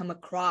me to come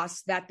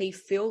across, that they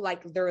feel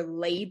like their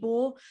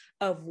label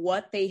of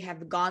what they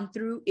have gone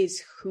through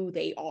is who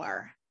they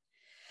are.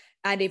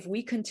 And if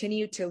we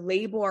continue to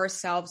label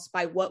ourselves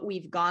by what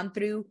we've gone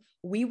through,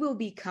 we will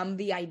become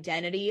the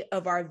identity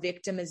of our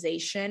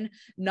victimization,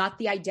 not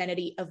the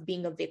identity of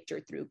being a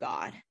victor through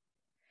God.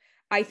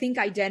 I think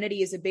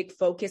identity is a big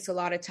focus a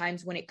lot of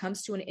times when it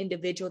comes to an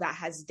individual that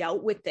has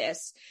dealt with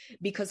this,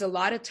 because a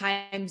lot of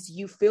times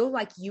you feel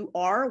like you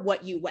are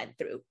what you went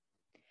through,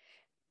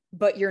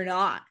 but you're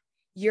not.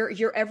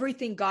 You're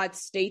everything God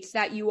states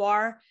that you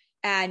are.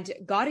 And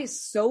God is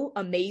so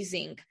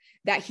amazing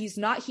that he's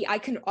not, I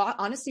can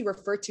honestly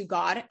refer to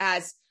God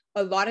as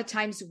a lot of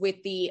times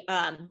with the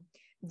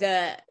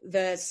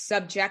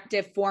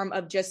subjective form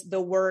of just the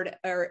word,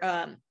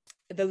 or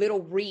the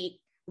little re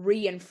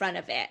in front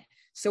of it.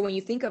 So when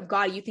you think of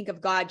God, you think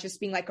of God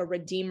just being like a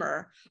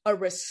redeemer, a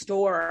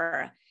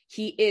restorer.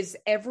 He is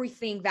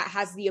everything that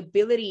has the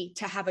ability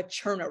to have a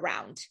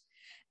turnaround.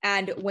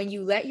 And when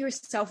you let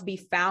yourself be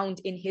found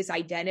in his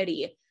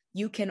identity,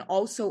 you can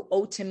also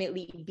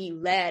ultimately be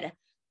led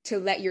to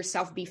let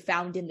yourself be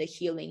found in the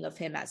healing of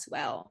him as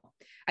well.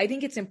 I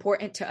think it's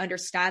important to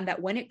understand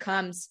that when it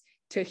comes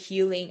to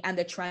healing and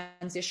the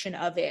transition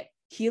of it,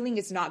 healing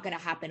is not going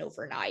to happen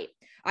overnight.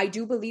 I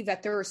do believe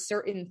that there are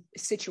certain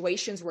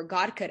situations where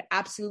God could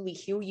absolutely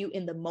heal you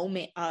in the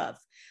moment of,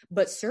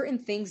 but certain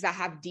things that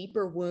have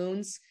deeper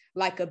wounds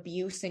like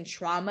abuse and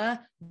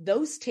trauma,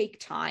 those take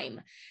time.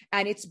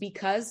 And it's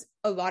because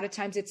a lot of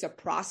times it's a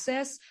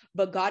process,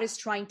 but God is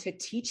trying to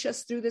teach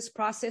us through this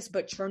process,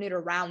 but turn it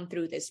around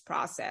through this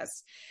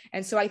process.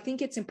 And so I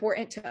think it's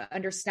important to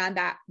understand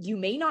that you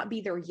may not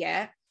be there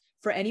yet.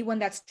 For anyone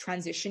that's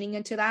transitioning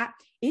into that,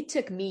 it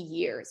took me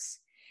years.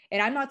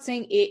 And I'm not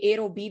saying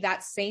it'll be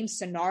that same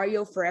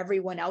scenario for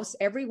everyone else.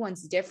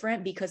 Everyone's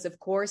different because, of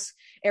course,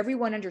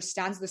 everyone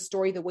understands the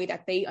story the way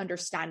that they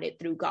understand it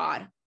through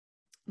God.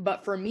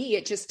 But for me,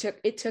 it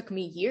took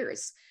me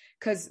years,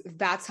 because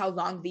that's how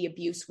long the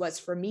abuse was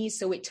for me.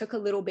 So it took a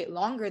little bit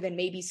longer than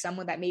maybe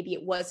someone that maybe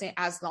it wasn't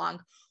as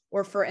long,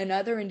 or for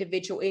another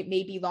individual, it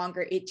may be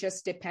longer. It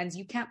just depends.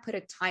 You can't put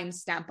a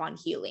timestamp on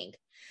healing.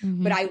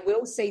 Mm-hmm. But I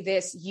will say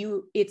this,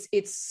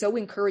 it's so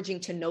encouraging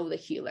to know the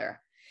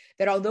healer,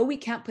 that although we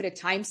can't put a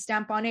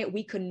timestamp on it,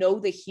 we could know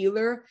the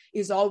healer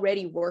is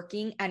already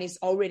working and is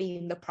already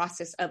in the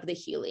process of the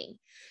healing.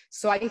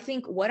 So I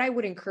think what I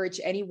would encourage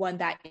anyone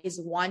that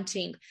is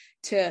wanting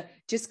to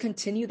just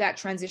continue that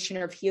transition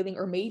of healing,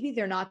 or maybe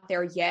they're not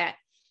there yet,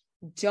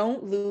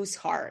 don't lose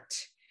heart,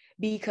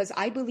 because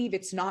I believe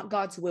it's not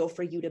God's will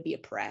for you to be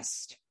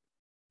oppressed.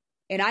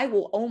 And I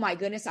will, oh my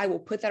goodness, I will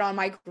put that on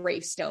my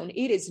gravestone.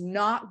 It is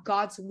not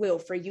God's will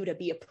for you to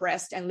be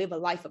oppressed and live a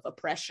life of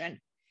oppression.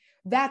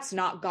 That's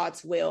not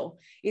God's will.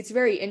 It's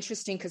very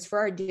interesting because for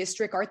our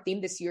district, our theme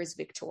this year is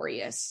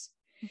victorious.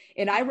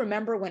 And I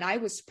remember when I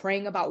was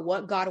praying about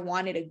what God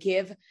wanted to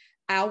give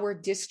our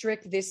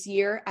district this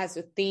year as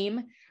a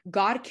theme,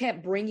 God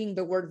kept bringing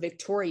the word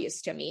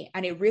victorious to me.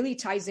 And it really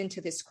ties into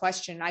this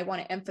question. I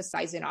want to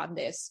emphasize it on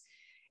this.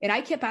 And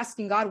I kept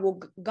asking God, well,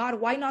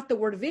 God, why not the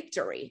word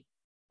victory?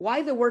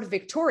 Why the word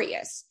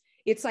victorious?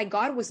 It's like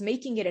God was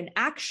making it an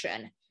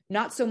action,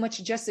 not so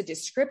much just a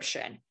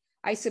description.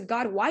 I said,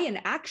 God, why an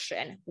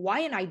action?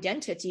 Why an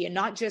identity and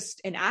not just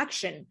an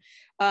action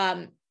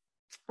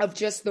of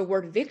just the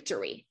word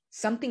victory,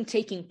 something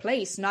taking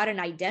place, not an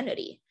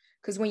identity?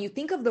 Because when you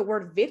think of the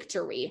word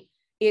victory,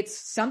 it's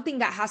something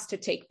that has to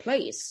take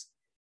place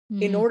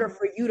in order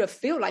for you to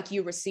feel like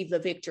you receive the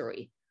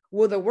victory.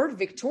 Well, the word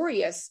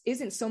victorious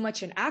isn't so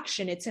much an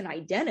action, it's an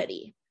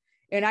identity.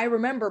 And I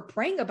remember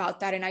praying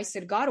about that. And I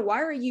said, God,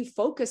 why are you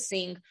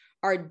focusing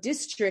our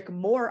district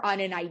more on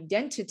an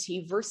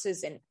identity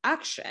versus an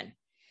action?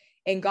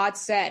 And God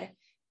said,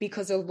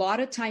 because a lot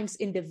of times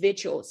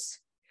individuals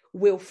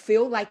will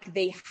feel like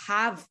they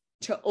have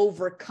to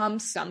overcome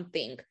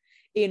something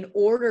in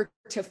order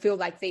to feel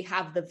like they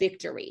have the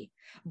victory.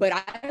 But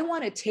I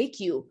want to take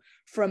you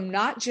from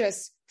not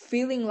just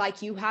feeling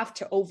like you have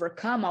to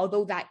overcome,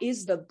 although that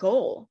is the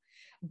goal,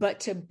 but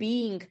to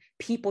being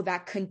people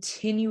that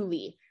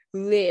continually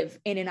live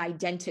in an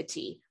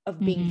identity of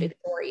being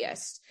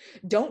victorious.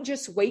 Don't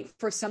just wait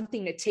for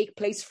something to take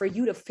place for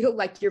you to feel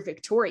like you're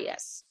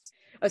victorious.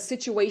 A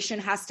situation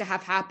has to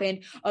have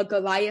happened. A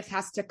Goliath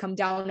has to come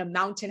down. A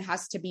mountain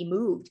has to be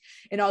moved.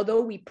 And although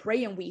we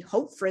pray and we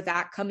hope for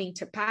that coming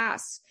to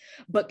pass,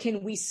 but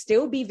can we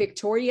still be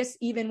victorious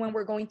even when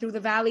we're going through the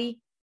valley?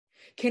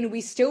 Can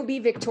we still be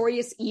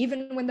victorious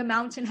even when the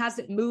mountain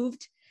hasn't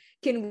moved?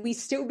 Can we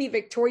still be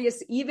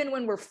victorious even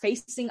when we're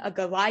facing a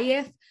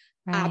Goliath?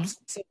 Right.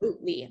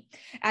 Absolutely.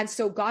 And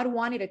so God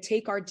wanted to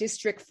take our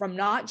district from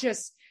not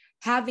just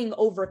having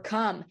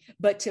overcome,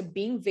 but to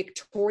being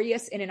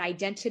victorious in an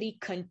identity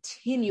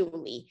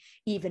continually,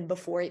 even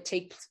before it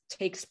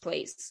takes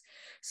place.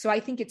 So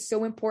I think it's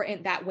so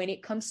important that when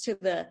it comes to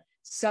the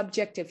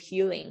subject of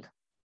healing,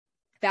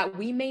 that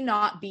we may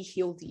not be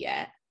healed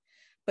yet,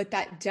 but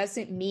that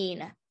doesn't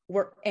mean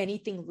we're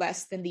anything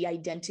less than the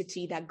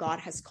identity that God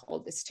has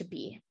called us to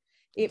be.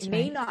 It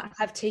may not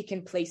have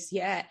taken place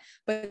yet,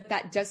 but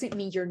that doesn't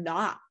mean you're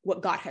not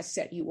what God has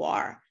said you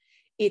are.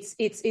 It's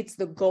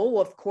the goal,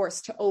 of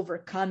course, to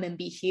overcome and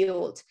be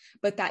healed,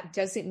 but that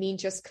doesn't mean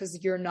just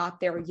because you're not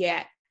there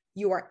yet,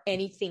 you are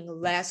anything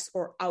less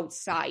or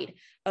outside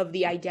of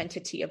the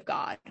identity of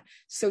God.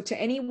 So to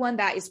anyone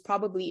that is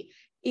probably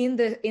in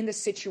the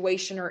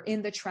situation or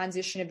in the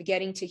transition of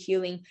getting to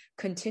healing,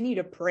 continue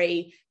to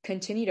pray,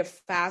 continue to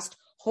fast,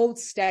 hold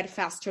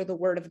steadfast to the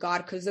word of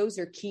God, because those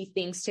are key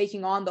things,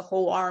 taking on the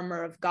whole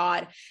armor of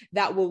God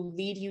that will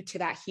lead you to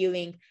that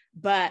healing.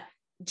 But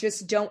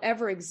just don't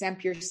ever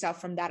exempt yourself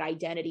from that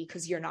identity,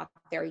 because you're not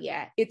there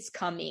yet. It's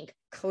coming.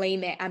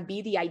 Claim it and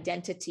be the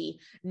identity,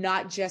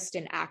 not just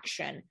an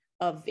action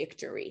of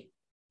victory.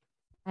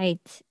 Right.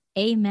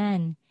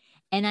 Amen.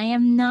 And I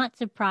am not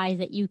surprised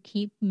that you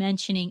keep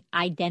mentioning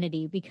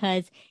identity,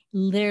 because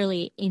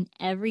literally in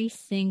every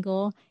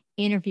single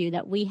interview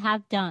that we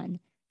have done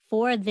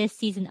for this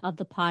season of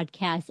the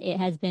podcast, it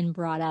has been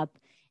brought up.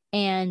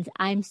 And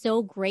I'm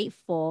so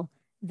grateful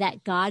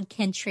that God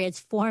can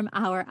transform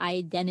our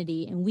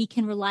identity, and we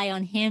can rely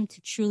on him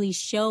to truly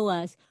show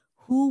us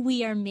who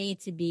we are made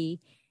to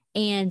be.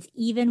 And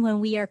even when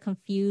we are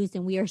confused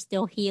and we are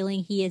still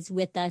healing, he is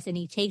with us, and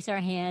he takes our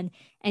hand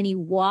and he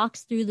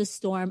walks through the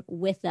storm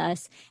with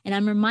us. And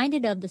I'm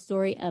reminded of the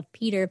story of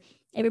Peter.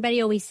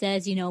 Everybody always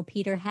says,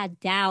 Peter had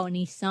doubt and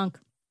he sunk.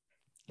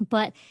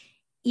 But,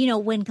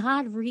 when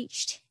God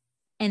reached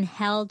and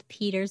held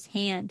Peter's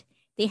hand,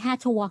 they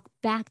had to walk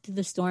back through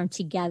the storm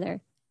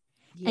together.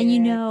 Yeah.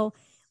 And,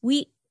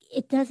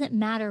 it doesn't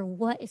matter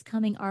what is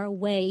coming our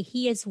way.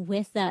 He is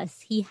with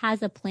us. He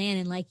has a plan.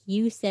 And like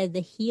you said, the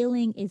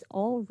healing is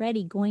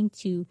already going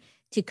to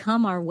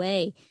come our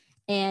way.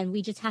 And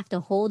we just have to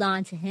hold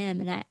on to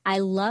him. And I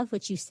love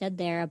what you said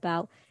there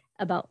about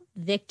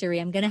victory.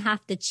 I'm going to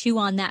have to chew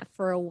on that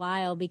for a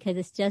while, because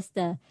it's just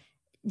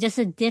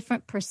a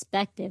different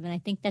perspective. And I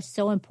think that's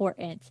so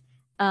important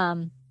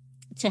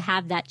to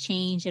have that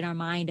change in our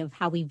mind of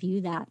how we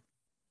view that.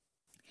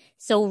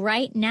 So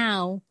right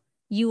now,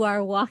 you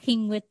are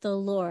walking with the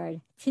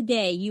Lord.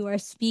 Today, you are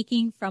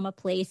speaking from a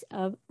place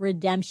of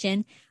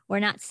redemption. We're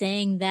not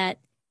saying that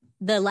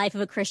the life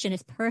of a Christian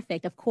is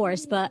perfect, of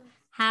course, but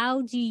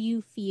how do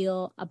you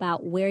feel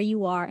about where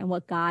you are and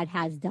what God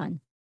has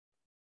done?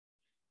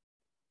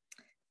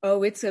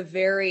 Oh, it's a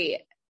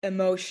very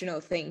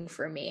emotional thing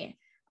for me.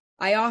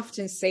 I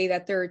often say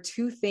that there are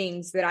two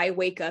things that I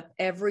wake up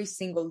every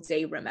single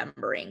day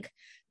remembering.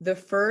 The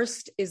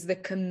first is the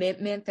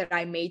commitment that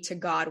I made to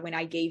God when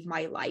I gave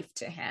my life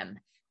to him,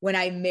 when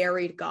I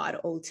married God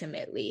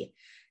ultimately.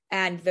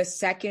 And the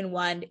second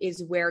one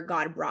is where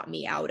God brought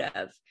me out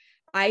of.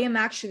 I am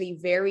actually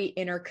very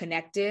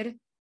interconnected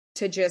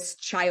to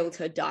just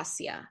childhood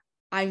Dacia.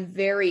 I'm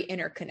very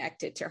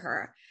interconnected to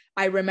her.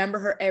 I remember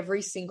her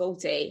every single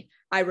day.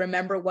 I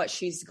remember what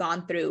she's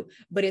gone through,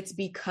 but it's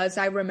because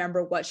I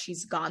remember what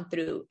she's gone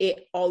through.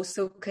 It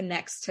also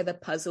connects to the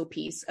puzzle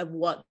piece of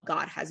what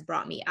God has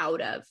brought me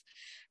out of.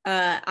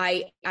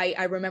 I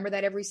remember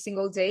that every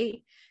single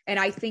day. And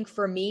I think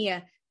for me,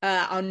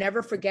 I'll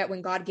never forget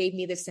when God gave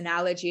me this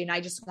analogy, and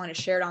I just want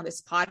to share it on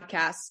this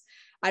podcast.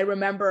 I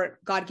remember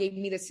God gave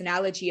me this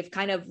analogy of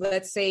kind of,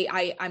 let's say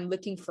I'm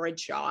looking for a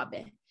job.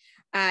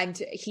 And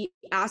he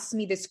asked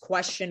me this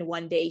question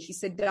one day. He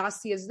said,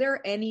 Dacia, is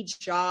there any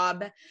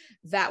job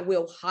that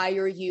will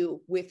hire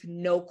you with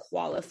no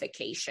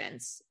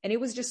qualifications? And it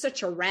was just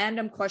such a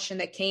random question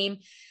that came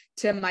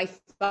to my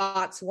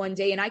thoughts one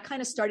day. And I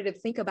kind of started to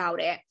think about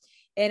it.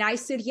 And I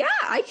said, yeah,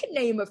 I can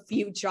name a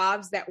few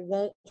jobs that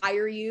won't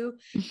hire you,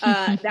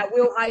 that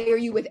will hire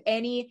you with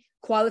any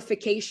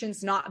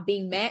qualifications not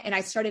being met. And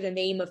I started to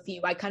name a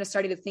few. I kind of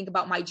started to think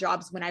about my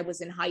jobs when I was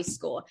in high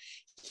school.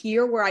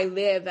 Here where I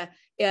live,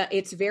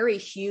 it's very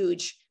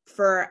huge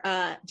for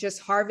just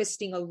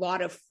harvesting a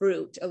lot of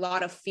fruit, a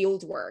lot of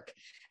field work.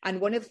 And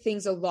one of the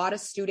things a lot of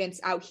students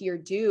out here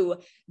do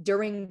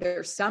during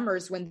their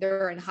summers when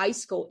they're in high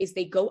school is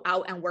they go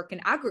out and work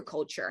in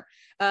agriculture.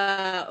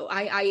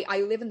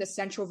 I live in the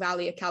Central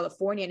Valley of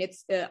California, and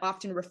it's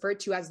often referred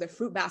to as the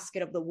fruit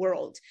basket of the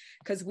world,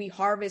 because we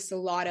harvest a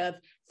lot of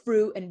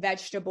fruit and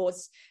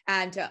vegetables,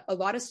 and a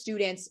lot of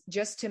students,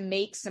 just to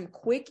make some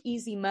quick,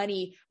 easy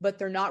money, but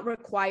they're not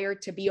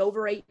required to be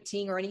over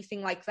 18 or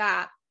anything like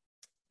that,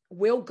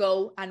 will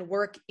go and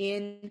work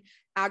in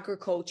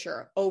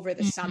agriculture over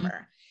the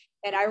summer.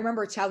 And I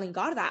remember telling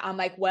God that. I'm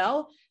like,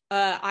 well,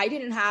 I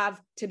didn't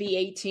have to be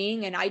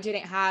 18, and I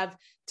didn't have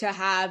to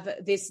have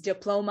this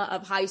diploma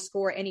of high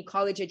school or any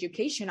college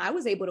education. I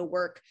was able to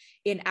work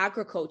in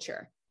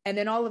agriculture. And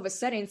then all of a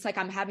sudden, it's like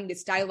I'm having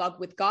this dialogue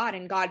with God,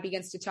 and God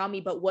begins to tell me,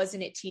 but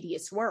wasn't it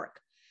tedious work?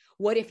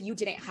 What if you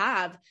didn't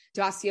have,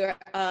 Dacia,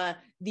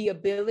 the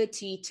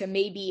ability to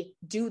maybe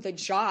do the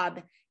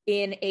job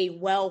in a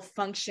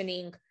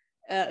well-functioning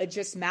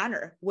just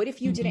manner? What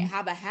if you didn't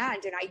have a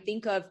hand? And I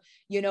think of,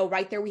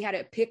 right there, we had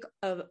to pick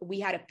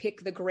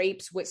the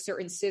grapes with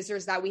certain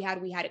scissors that we had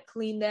to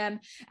clean them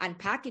and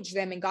package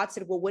them. And God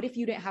said, well, what if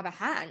you didn't have a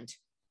hand?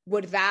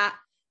 Would that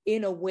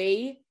in a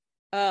way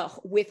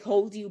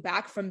withhold you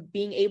back from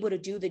being able to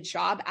do the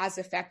job as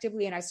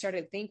effectively? And I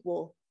started to think,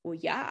 well,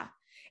 yeah.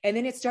 And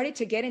then it started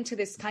to get into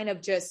this kind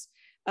of just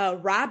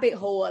rabbit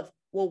hole of,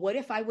 well, what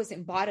if I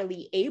wasn't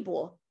bodily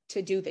able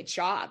to do the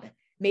job?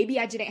 Maybe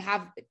I didn't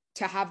have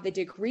to have the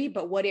degree,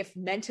 but what if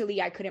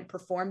mentally I couldn't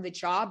perform the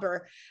job,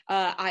 or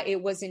it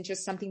wasn't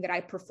just something that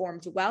I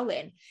performed well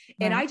in? Right.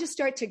 And I just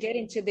start to get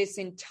into this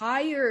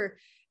entire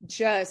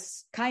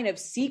just kind of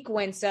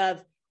sequence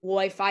of,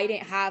 well, if I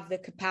didn't have the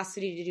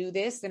capacity to do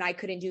this, then I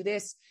couldn't do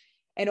this.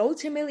 And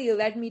ultimately it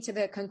led me to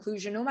the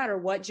conclusion, no matter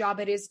what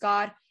job it is,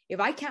 God, if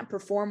I can't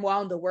perform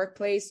well in the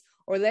workplace,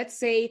 or let's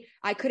say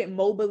I couldn't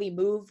mobily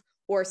move,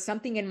 or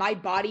something in my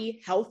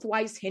body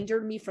health-wise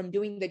hindered me from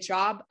doing the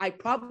job, I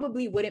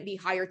probably wouldn't be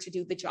hired to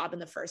do the job in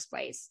the first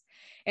place.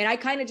 And I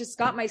kind of just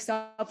got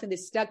myself in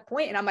this stuck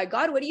point, and I'm like,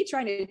 God, what are you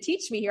trying to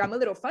teach me here? I'm a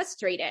little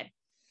frustrated.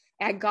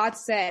 And God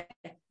said,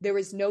 there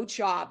is no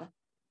job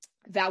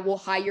that will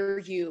hire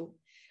you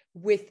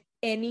with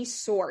any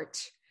sort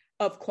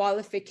of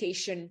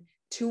qualification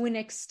to an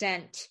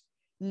extent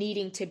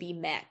needing to be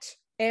met.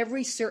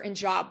 Every certain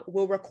job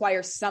will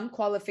require some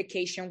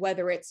qualification,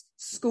 whether it's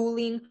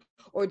schooling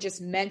or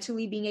just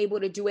mentally being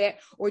able to do it,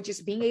 or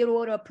just being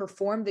able to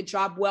perform the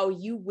job well.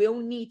 You will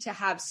need to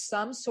have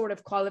some sort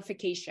of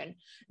qualification,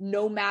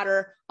 no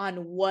matter on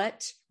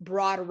what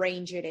broad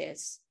range it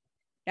is.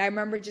 And I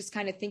remember just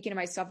kind of thinking to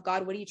myself,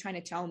 God, what are you trying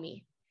to tell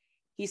me?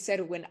 He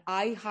said, when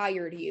I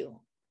hired you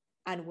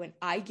and when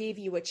I gave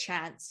you a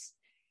chance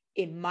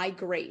in my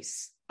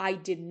grace, I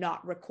did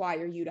not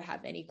require you to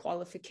have any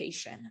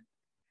qualification.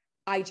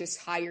 I just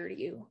hired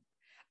you.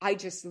 I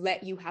just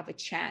let you have a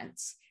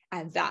chance.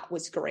 And that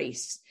was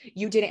grace.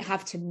 You didn't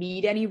have to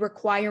meet any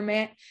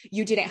requirement.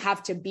 You didn't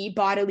have to be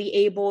bodily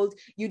abled.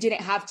 You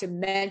didn't have to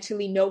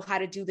mentally know how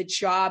to do the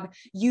job.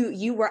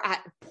 You were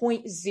at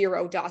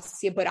 0.0,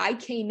 Dacia, but I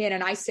came in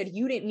and I said,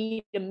 you didn't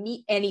need to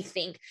meet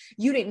anything.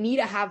 You didn't need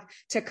to have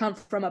to come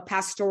from a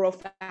pastoral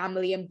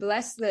family, and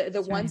bless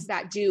the ones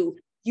that do.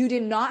 You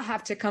did not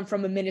have to come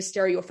from a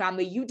ministerial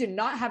family. You did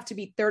not have to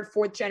be 3rd,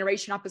 4th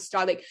generation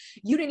apostolic.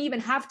 You didn't even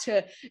have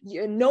to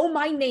know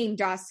my name,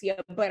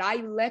 Dacia, but I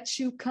let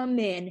you come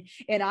in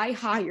and I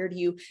hired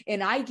you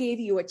and I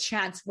gave you a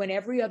chance when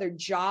every other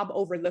job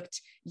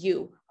overlooked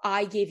you.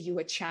 I gave you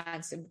a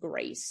chance of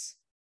grace.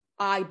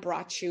 I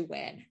brought you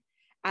in.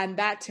 And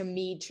that to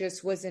me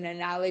just was an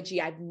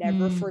analogy I've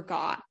never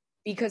forgot.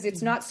 Because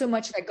it's not so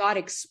much that God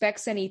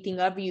expects anything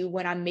of you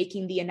when I'm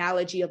making the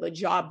analogy of a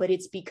job, but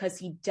it's because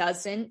he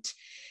doesn't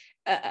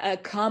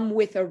come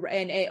with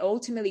and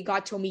ultimately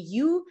God told me,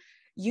 you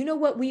know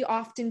what we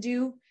often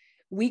do?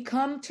 We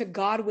come to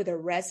God with a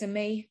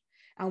resume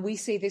and we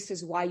say, this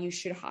is why you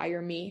should hire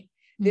me.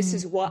 This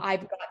is what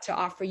I've got to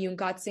offer you. And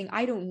God's saying,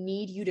 I don't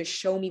need you to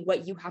show me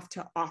what you have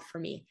to offer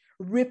me.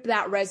 Rip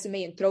that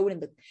resume and throw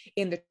it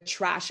in the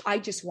trash. I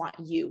just want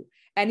you.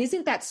 And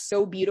isn't that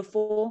so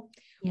beautiful?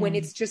 Yeah. When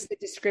it's just the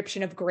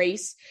description of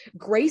grace.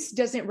 Grace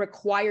doesn't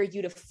require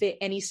you to fit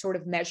any sort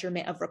of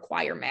measurement of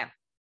requirement.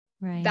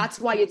 Right. That's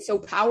why it's so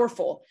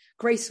powerful.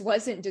 Grace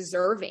wasn't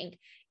deserving.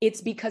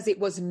 It's because it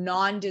was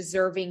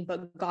non-deserving,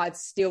 but God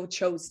still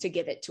chose to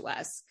give it to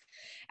us.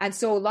 And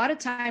so a lot of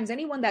times,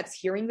 anyone that's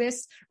hearing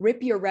this,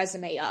 rip your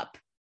resume up.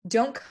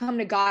 Don't come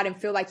to God and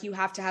feel like you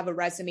have to have a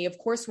resume. Of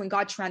course, when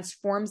God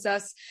transforms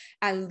us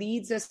and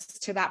leads us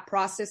to that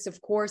process,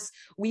 of course,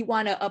 we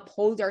want to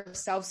uphold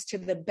ourselves to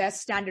the best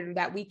standard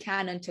that we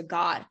can unto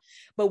God.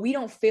 But we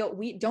don't feel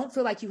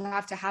like you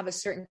have to have a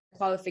certain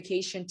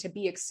qualification to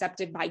be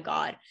accepted by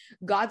God.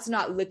 God's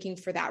not looking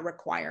for that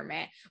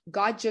requirement.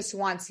 God just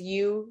wants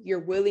you, your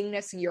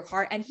willingness and your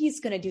heart, and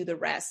he's going to do the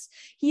rest.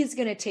 He's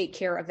going to take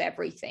care of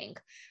everything.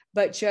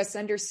 But just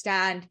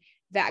understand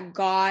that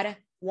God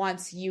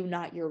wants you,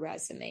 not your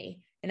resume.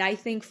 And I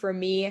think for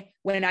me,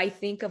 when I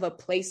think of a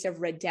place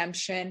of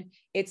redemption,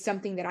 it's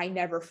something that I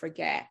never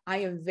forget.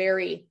 I am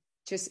very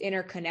just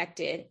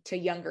interconnected to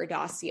younger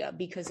Dacia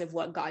because of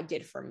what God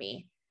did for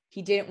me.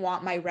 He didn't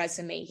want my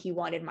resume. He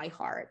wanted my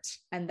heart.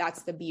 And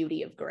that's the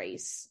beauty of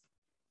grace.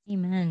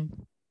 Amen.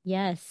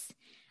 Yes.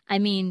 I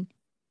mean,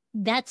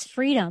 that's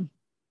freedom.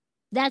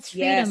 That's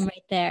freedom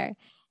right there.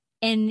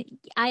 And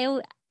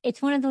it's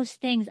one of those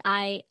things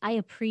I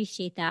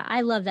appreciate that.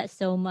 I love that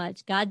so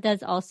much. God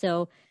does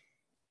also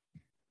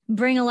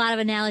bring a lot of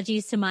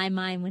analogies to my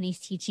mind when he's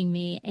teaching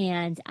me,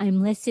 and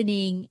I'm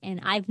listening,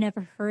 and I've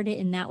never heard it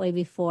in that way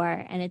before.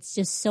 And it's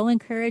just so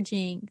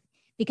encouraging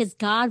because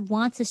God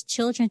wants his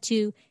children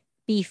to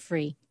be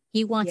free.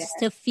 He wants us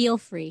to feel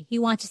free. He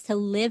wants us to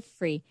live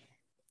free.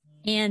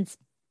 And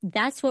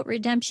that's what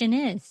redemption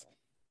is.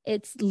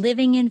 It's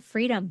living in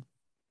freedom.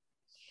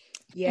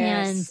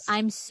 Yes. And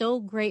I'm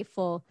so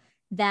grateful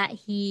that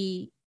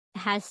he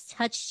has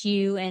touched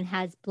you and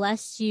has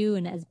blessed you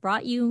and has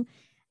brought you,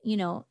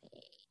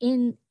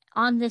 in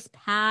on this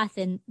path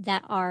and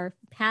that our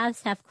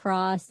paths have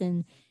crossed.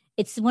 And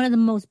it's one of the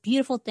most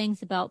beautiful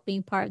things about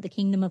being part of the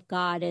kingdom of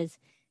God is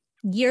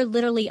you're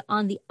literally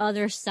on the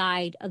other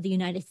side of the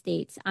United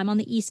States. I'm on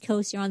the East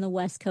Coast, you're on the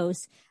West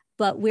Coast,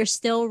 but we're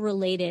still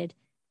related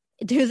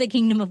through the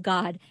kingdom of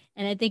God.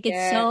 And I think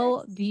it's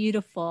so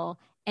beautiful.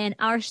 And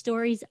our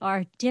stories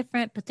are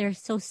different, but they're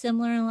so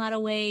similar in a lot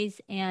of ways.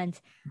 And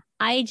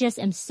I just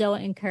am so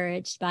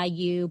encouraged by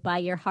you, by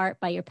your heart,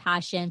 by your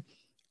passion.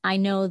 I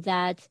know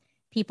that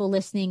people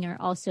listening are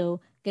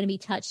also going to be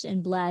touched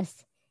and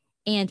blessed.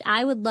 And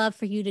I would love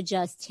for you to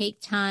just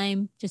take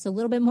time, just a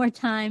little bit more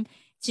time,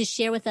 to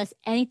share with us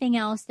anything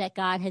else that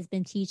God has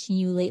been teaching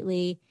you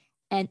lately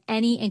and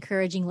any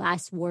encouraging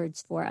last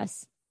words for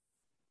us.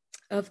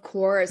 Of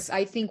course.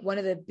 I think one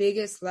of the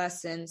biggest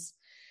lessons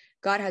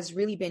God has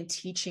really been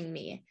teaching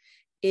me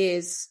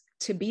is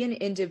to be an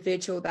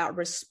individual that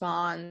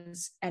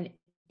responds and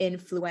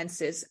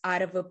influences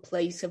out of a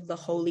place of the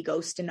Holy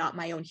Ghost and not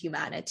my own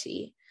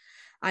humanity.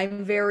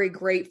 I'm very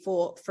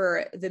grateful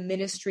for the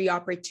ministry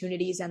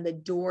opportunities and the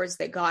doors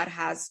that God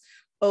has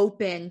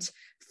opened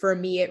for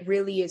me. It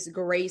really is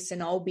grace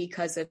and all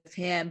because of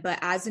him. But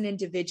as an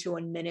individual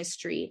in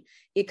ministry,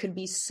 it could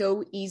be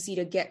so easy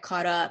to get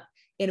caught up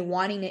in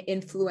wanting to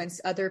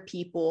influence other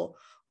people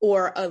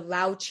or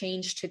allow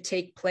change to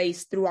take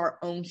place through our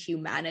own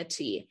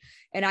humanity.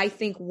 And I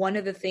think one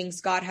of the things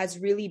God has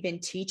really been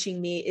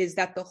teaching me is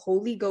that the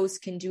Holy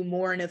Ghost can do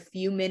more in a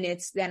few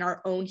minutes than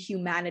our own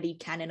humanity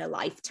can in a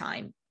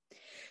lifetime.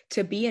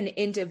 To be an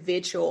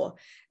individual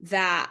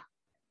that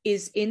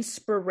is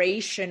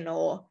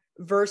inspirational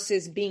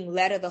versus being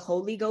led of the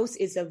Holy Ghost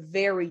is a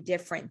very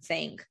different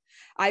thing.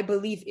 I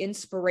believe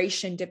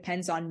inspiration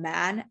depends on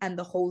man and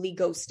the Holy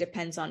Ghost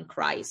depends on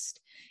Christ.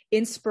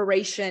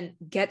 Inspiration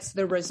gets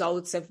the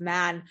results of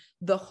man.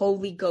 The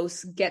Holy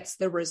Ghost gets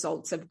the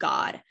results of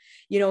God.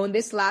 You know, in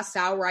this last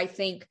hour, I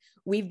think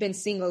we've been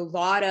seeing a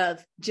lot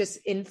of just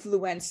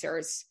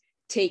influencers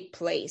take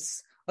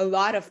place, a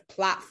lot of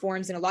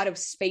platforms and a lot of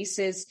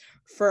spaces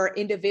for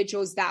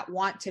individuals that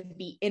want to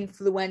be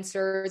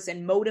influencers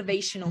and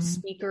motivational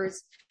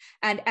speakers.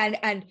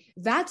 And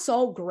that's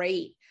all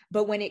great.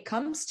 But when it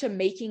comes to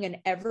making an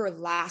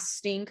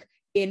everlasting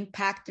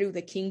impact through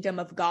the kingdom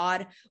of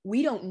God,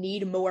 we don't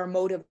need more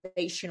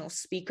motivational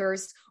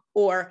speakers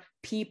or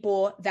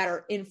people that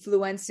are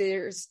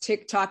influencers,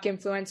 TikTok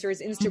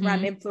influencers,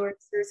 Instagram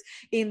influencers.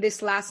 In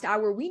this last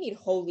hour, we need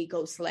Holy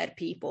Ghost led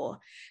people.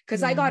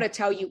 Because I got to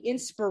tell you,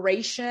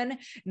 inspiration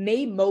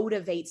may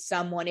motivate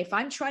someone. If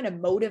I'm trying to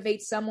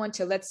motivate someone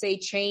to, let's say,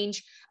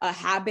 change a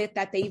habit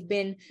that they've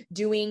been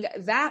doing,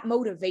 that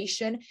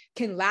motivation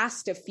can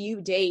last a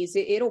few days.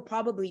 It'll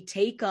probably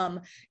take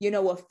them,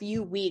 a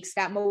few weeks,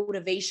 that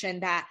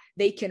motivation that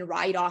they can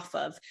ride off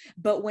of.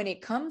 But when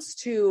it comes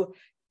to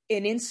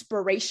an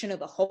inspiration of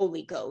the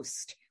Holy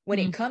Ghost, when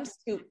it comes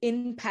to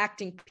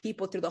impacting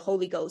people through the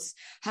Holy Ghost,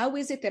 how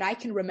is it that I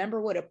can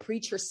remember what a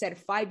preacher said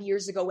 5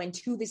 years ago and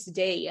to this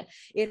day,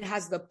 it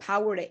has the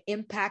power to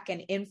impact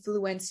and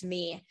influence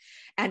me?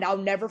 And I'll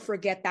never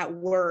forget that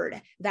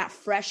word, that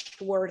fresh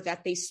word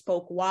that they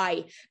spoke.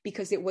 Why?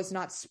 Because it was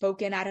not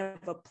spoken out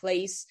of a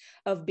place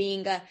of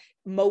being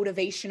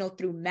motivational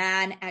through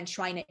man and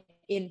trying to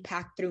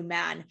impact through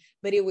man,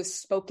 but it was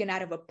spoken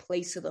out of a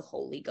place of the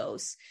Holy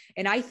Ghost.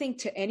 And I think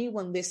to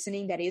anyone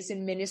listening that is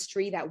in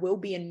ministry, that will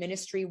be in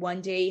ministry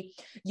one day,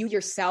 you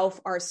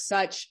yourself are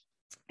such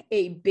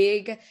a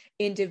big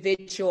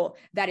individual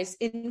that is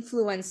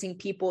influencing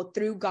people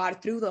through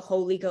God, through the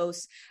Holy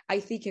Ghost. I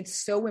think it's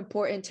so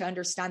important to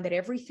understand that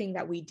everything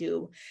that we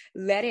do,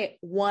 let it,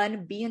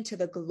 one, be into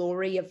the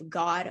glory of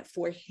God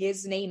for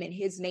his name and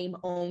his name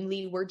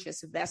only. We're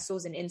just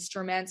vessels and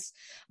instruments.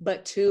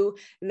 But two,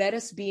 let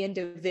us be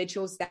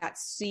individuals that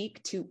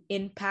seek to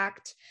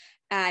impact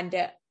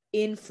and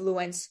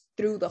influence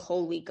through the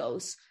Holy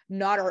Ghost,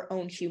 not our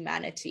own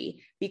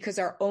humanity, because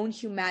our own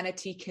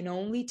humanity can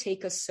only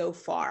take us so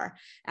far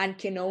and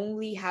can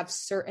only have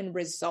certain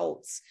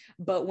results.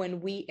 But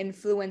when we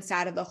influence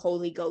out of the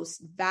Holy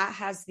Ghost, that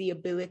has the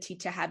ability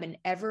to have an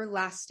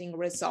everlasting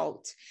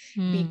result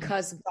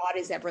because God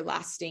is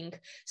everlasting.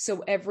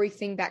 So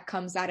everything that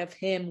comes out of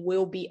him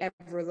will be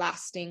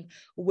everlasting,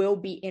 will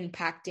be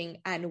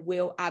impacting, and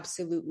will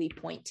absolutely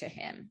point to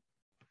him.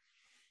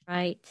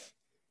 Right.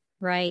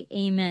 Right.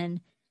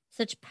 Amen.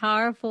 Such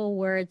powerful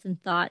words and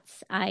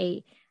thoughts.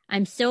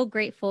 I'm so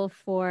grateful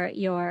for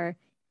your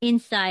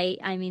insight.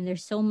 I mean,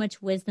 there's so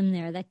much wisdom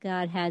there that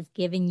God has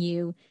given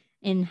you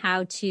in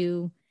how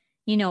to,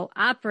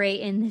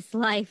 operate in this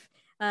life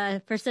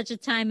for such a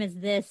time as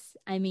this.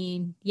 I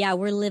mean, yeah,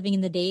 we're living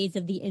in the days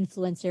of the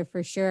influencer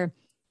for sure.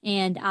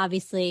 And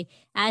obviously,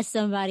 as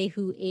somebody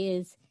who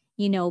is,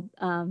 who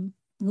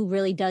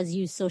really does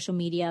use social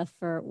media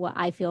for what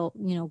I feel,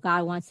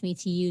 God wants me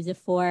to use it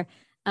for,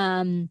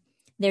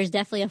 there's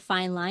definitely a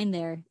fine line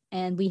there,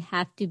 and we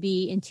have to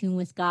be in tune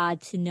with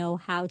God to know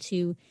how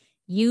to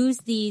use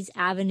these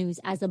avenues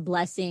as a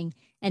blessing,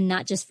 and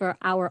not just for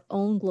our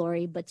own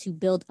glory, but to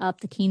build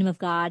up the kingdom of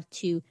God,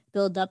 to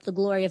build up the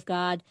glory of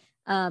God,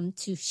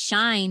 to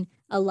shine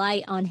a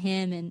light on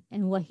him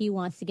and what he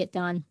wants to get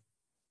done.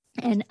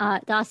 And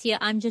Dacia,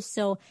 I'm just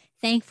so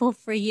thankful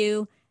for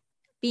you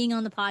being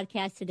on the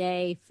podcast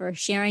today, for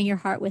sharing your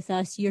heart with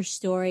us, your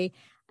story.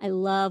 I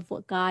love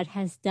what God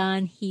has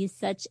done. He's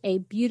such a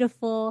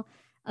beautiful,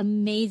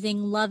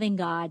 amazing, loving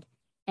God.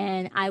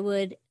 And I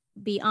would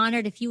be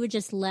honored if you would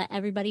just let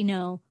everybody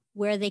know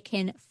where they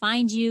can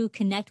find you,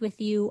 connect with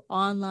you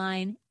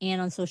online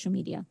and on social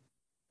media.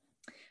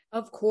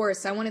 Of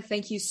course. I want to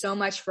thank you so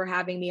much for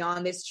having me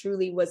on. This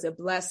truly was a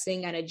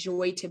blessing and a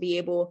joy to be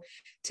able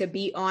to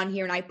be on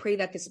here. And I pray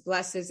that this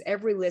blesses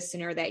every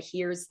listener that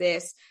hears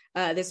this.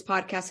 This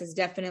podcast has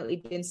definitely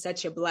been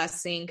such a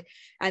blessing.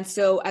 And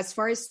so as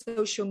far as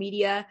social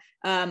media,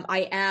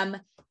 I am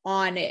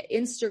on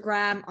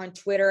Instagram, on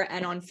Twitter,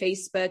 and on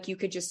Facebook. You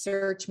could just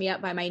search me up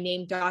by my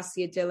name,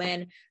 Dacia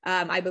Dillon.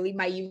 I believe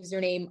my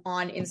username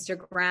on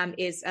Instagram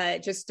is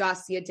just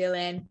Dacia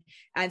Dillon.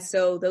 And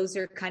so those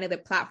are kind of the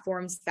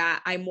platforms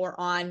that I'm more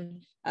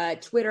on,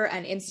 Twitter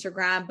and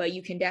Instagram, but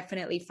you can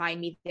definitely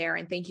find me there.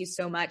 And thank you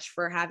so much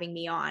for having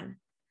me on.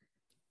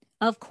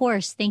 Of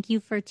course. Thank you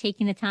for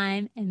taking the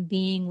time and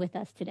being with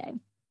us today.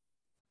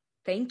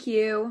 Thank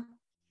you.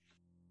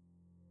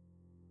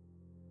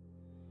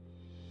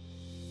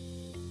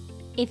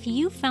 If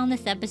you found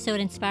this episode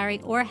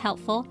inspiring or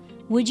helpful,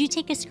 would you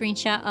take a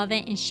screenshot of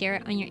it and share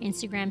it on your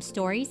Instagram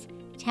stories,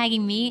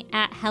 tagging me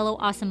at Hello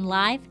Awesome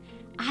Live?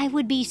 I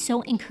would be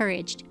so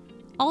encouraged.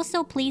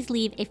 Also, please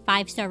leave a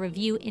 5-star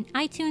review in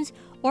iTunes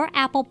or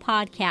Apple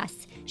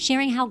Podcasts,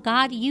 sharing how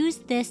God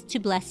used this to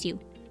bless you.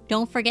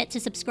 Don't forget to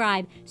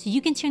subscribe so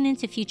you can tune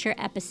into future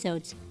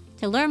episodes.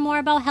 To learn more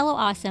about Hello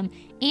Awesome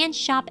and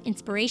shop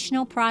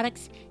inspirational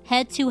products,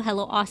 head to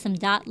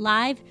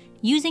helloawesome.live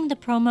using the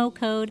promo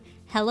code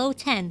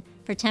HELLO10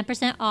 for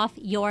 10% off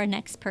your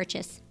next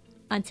purchase.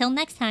 Until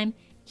next time,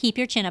 keep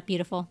your chin up,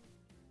 beautiful.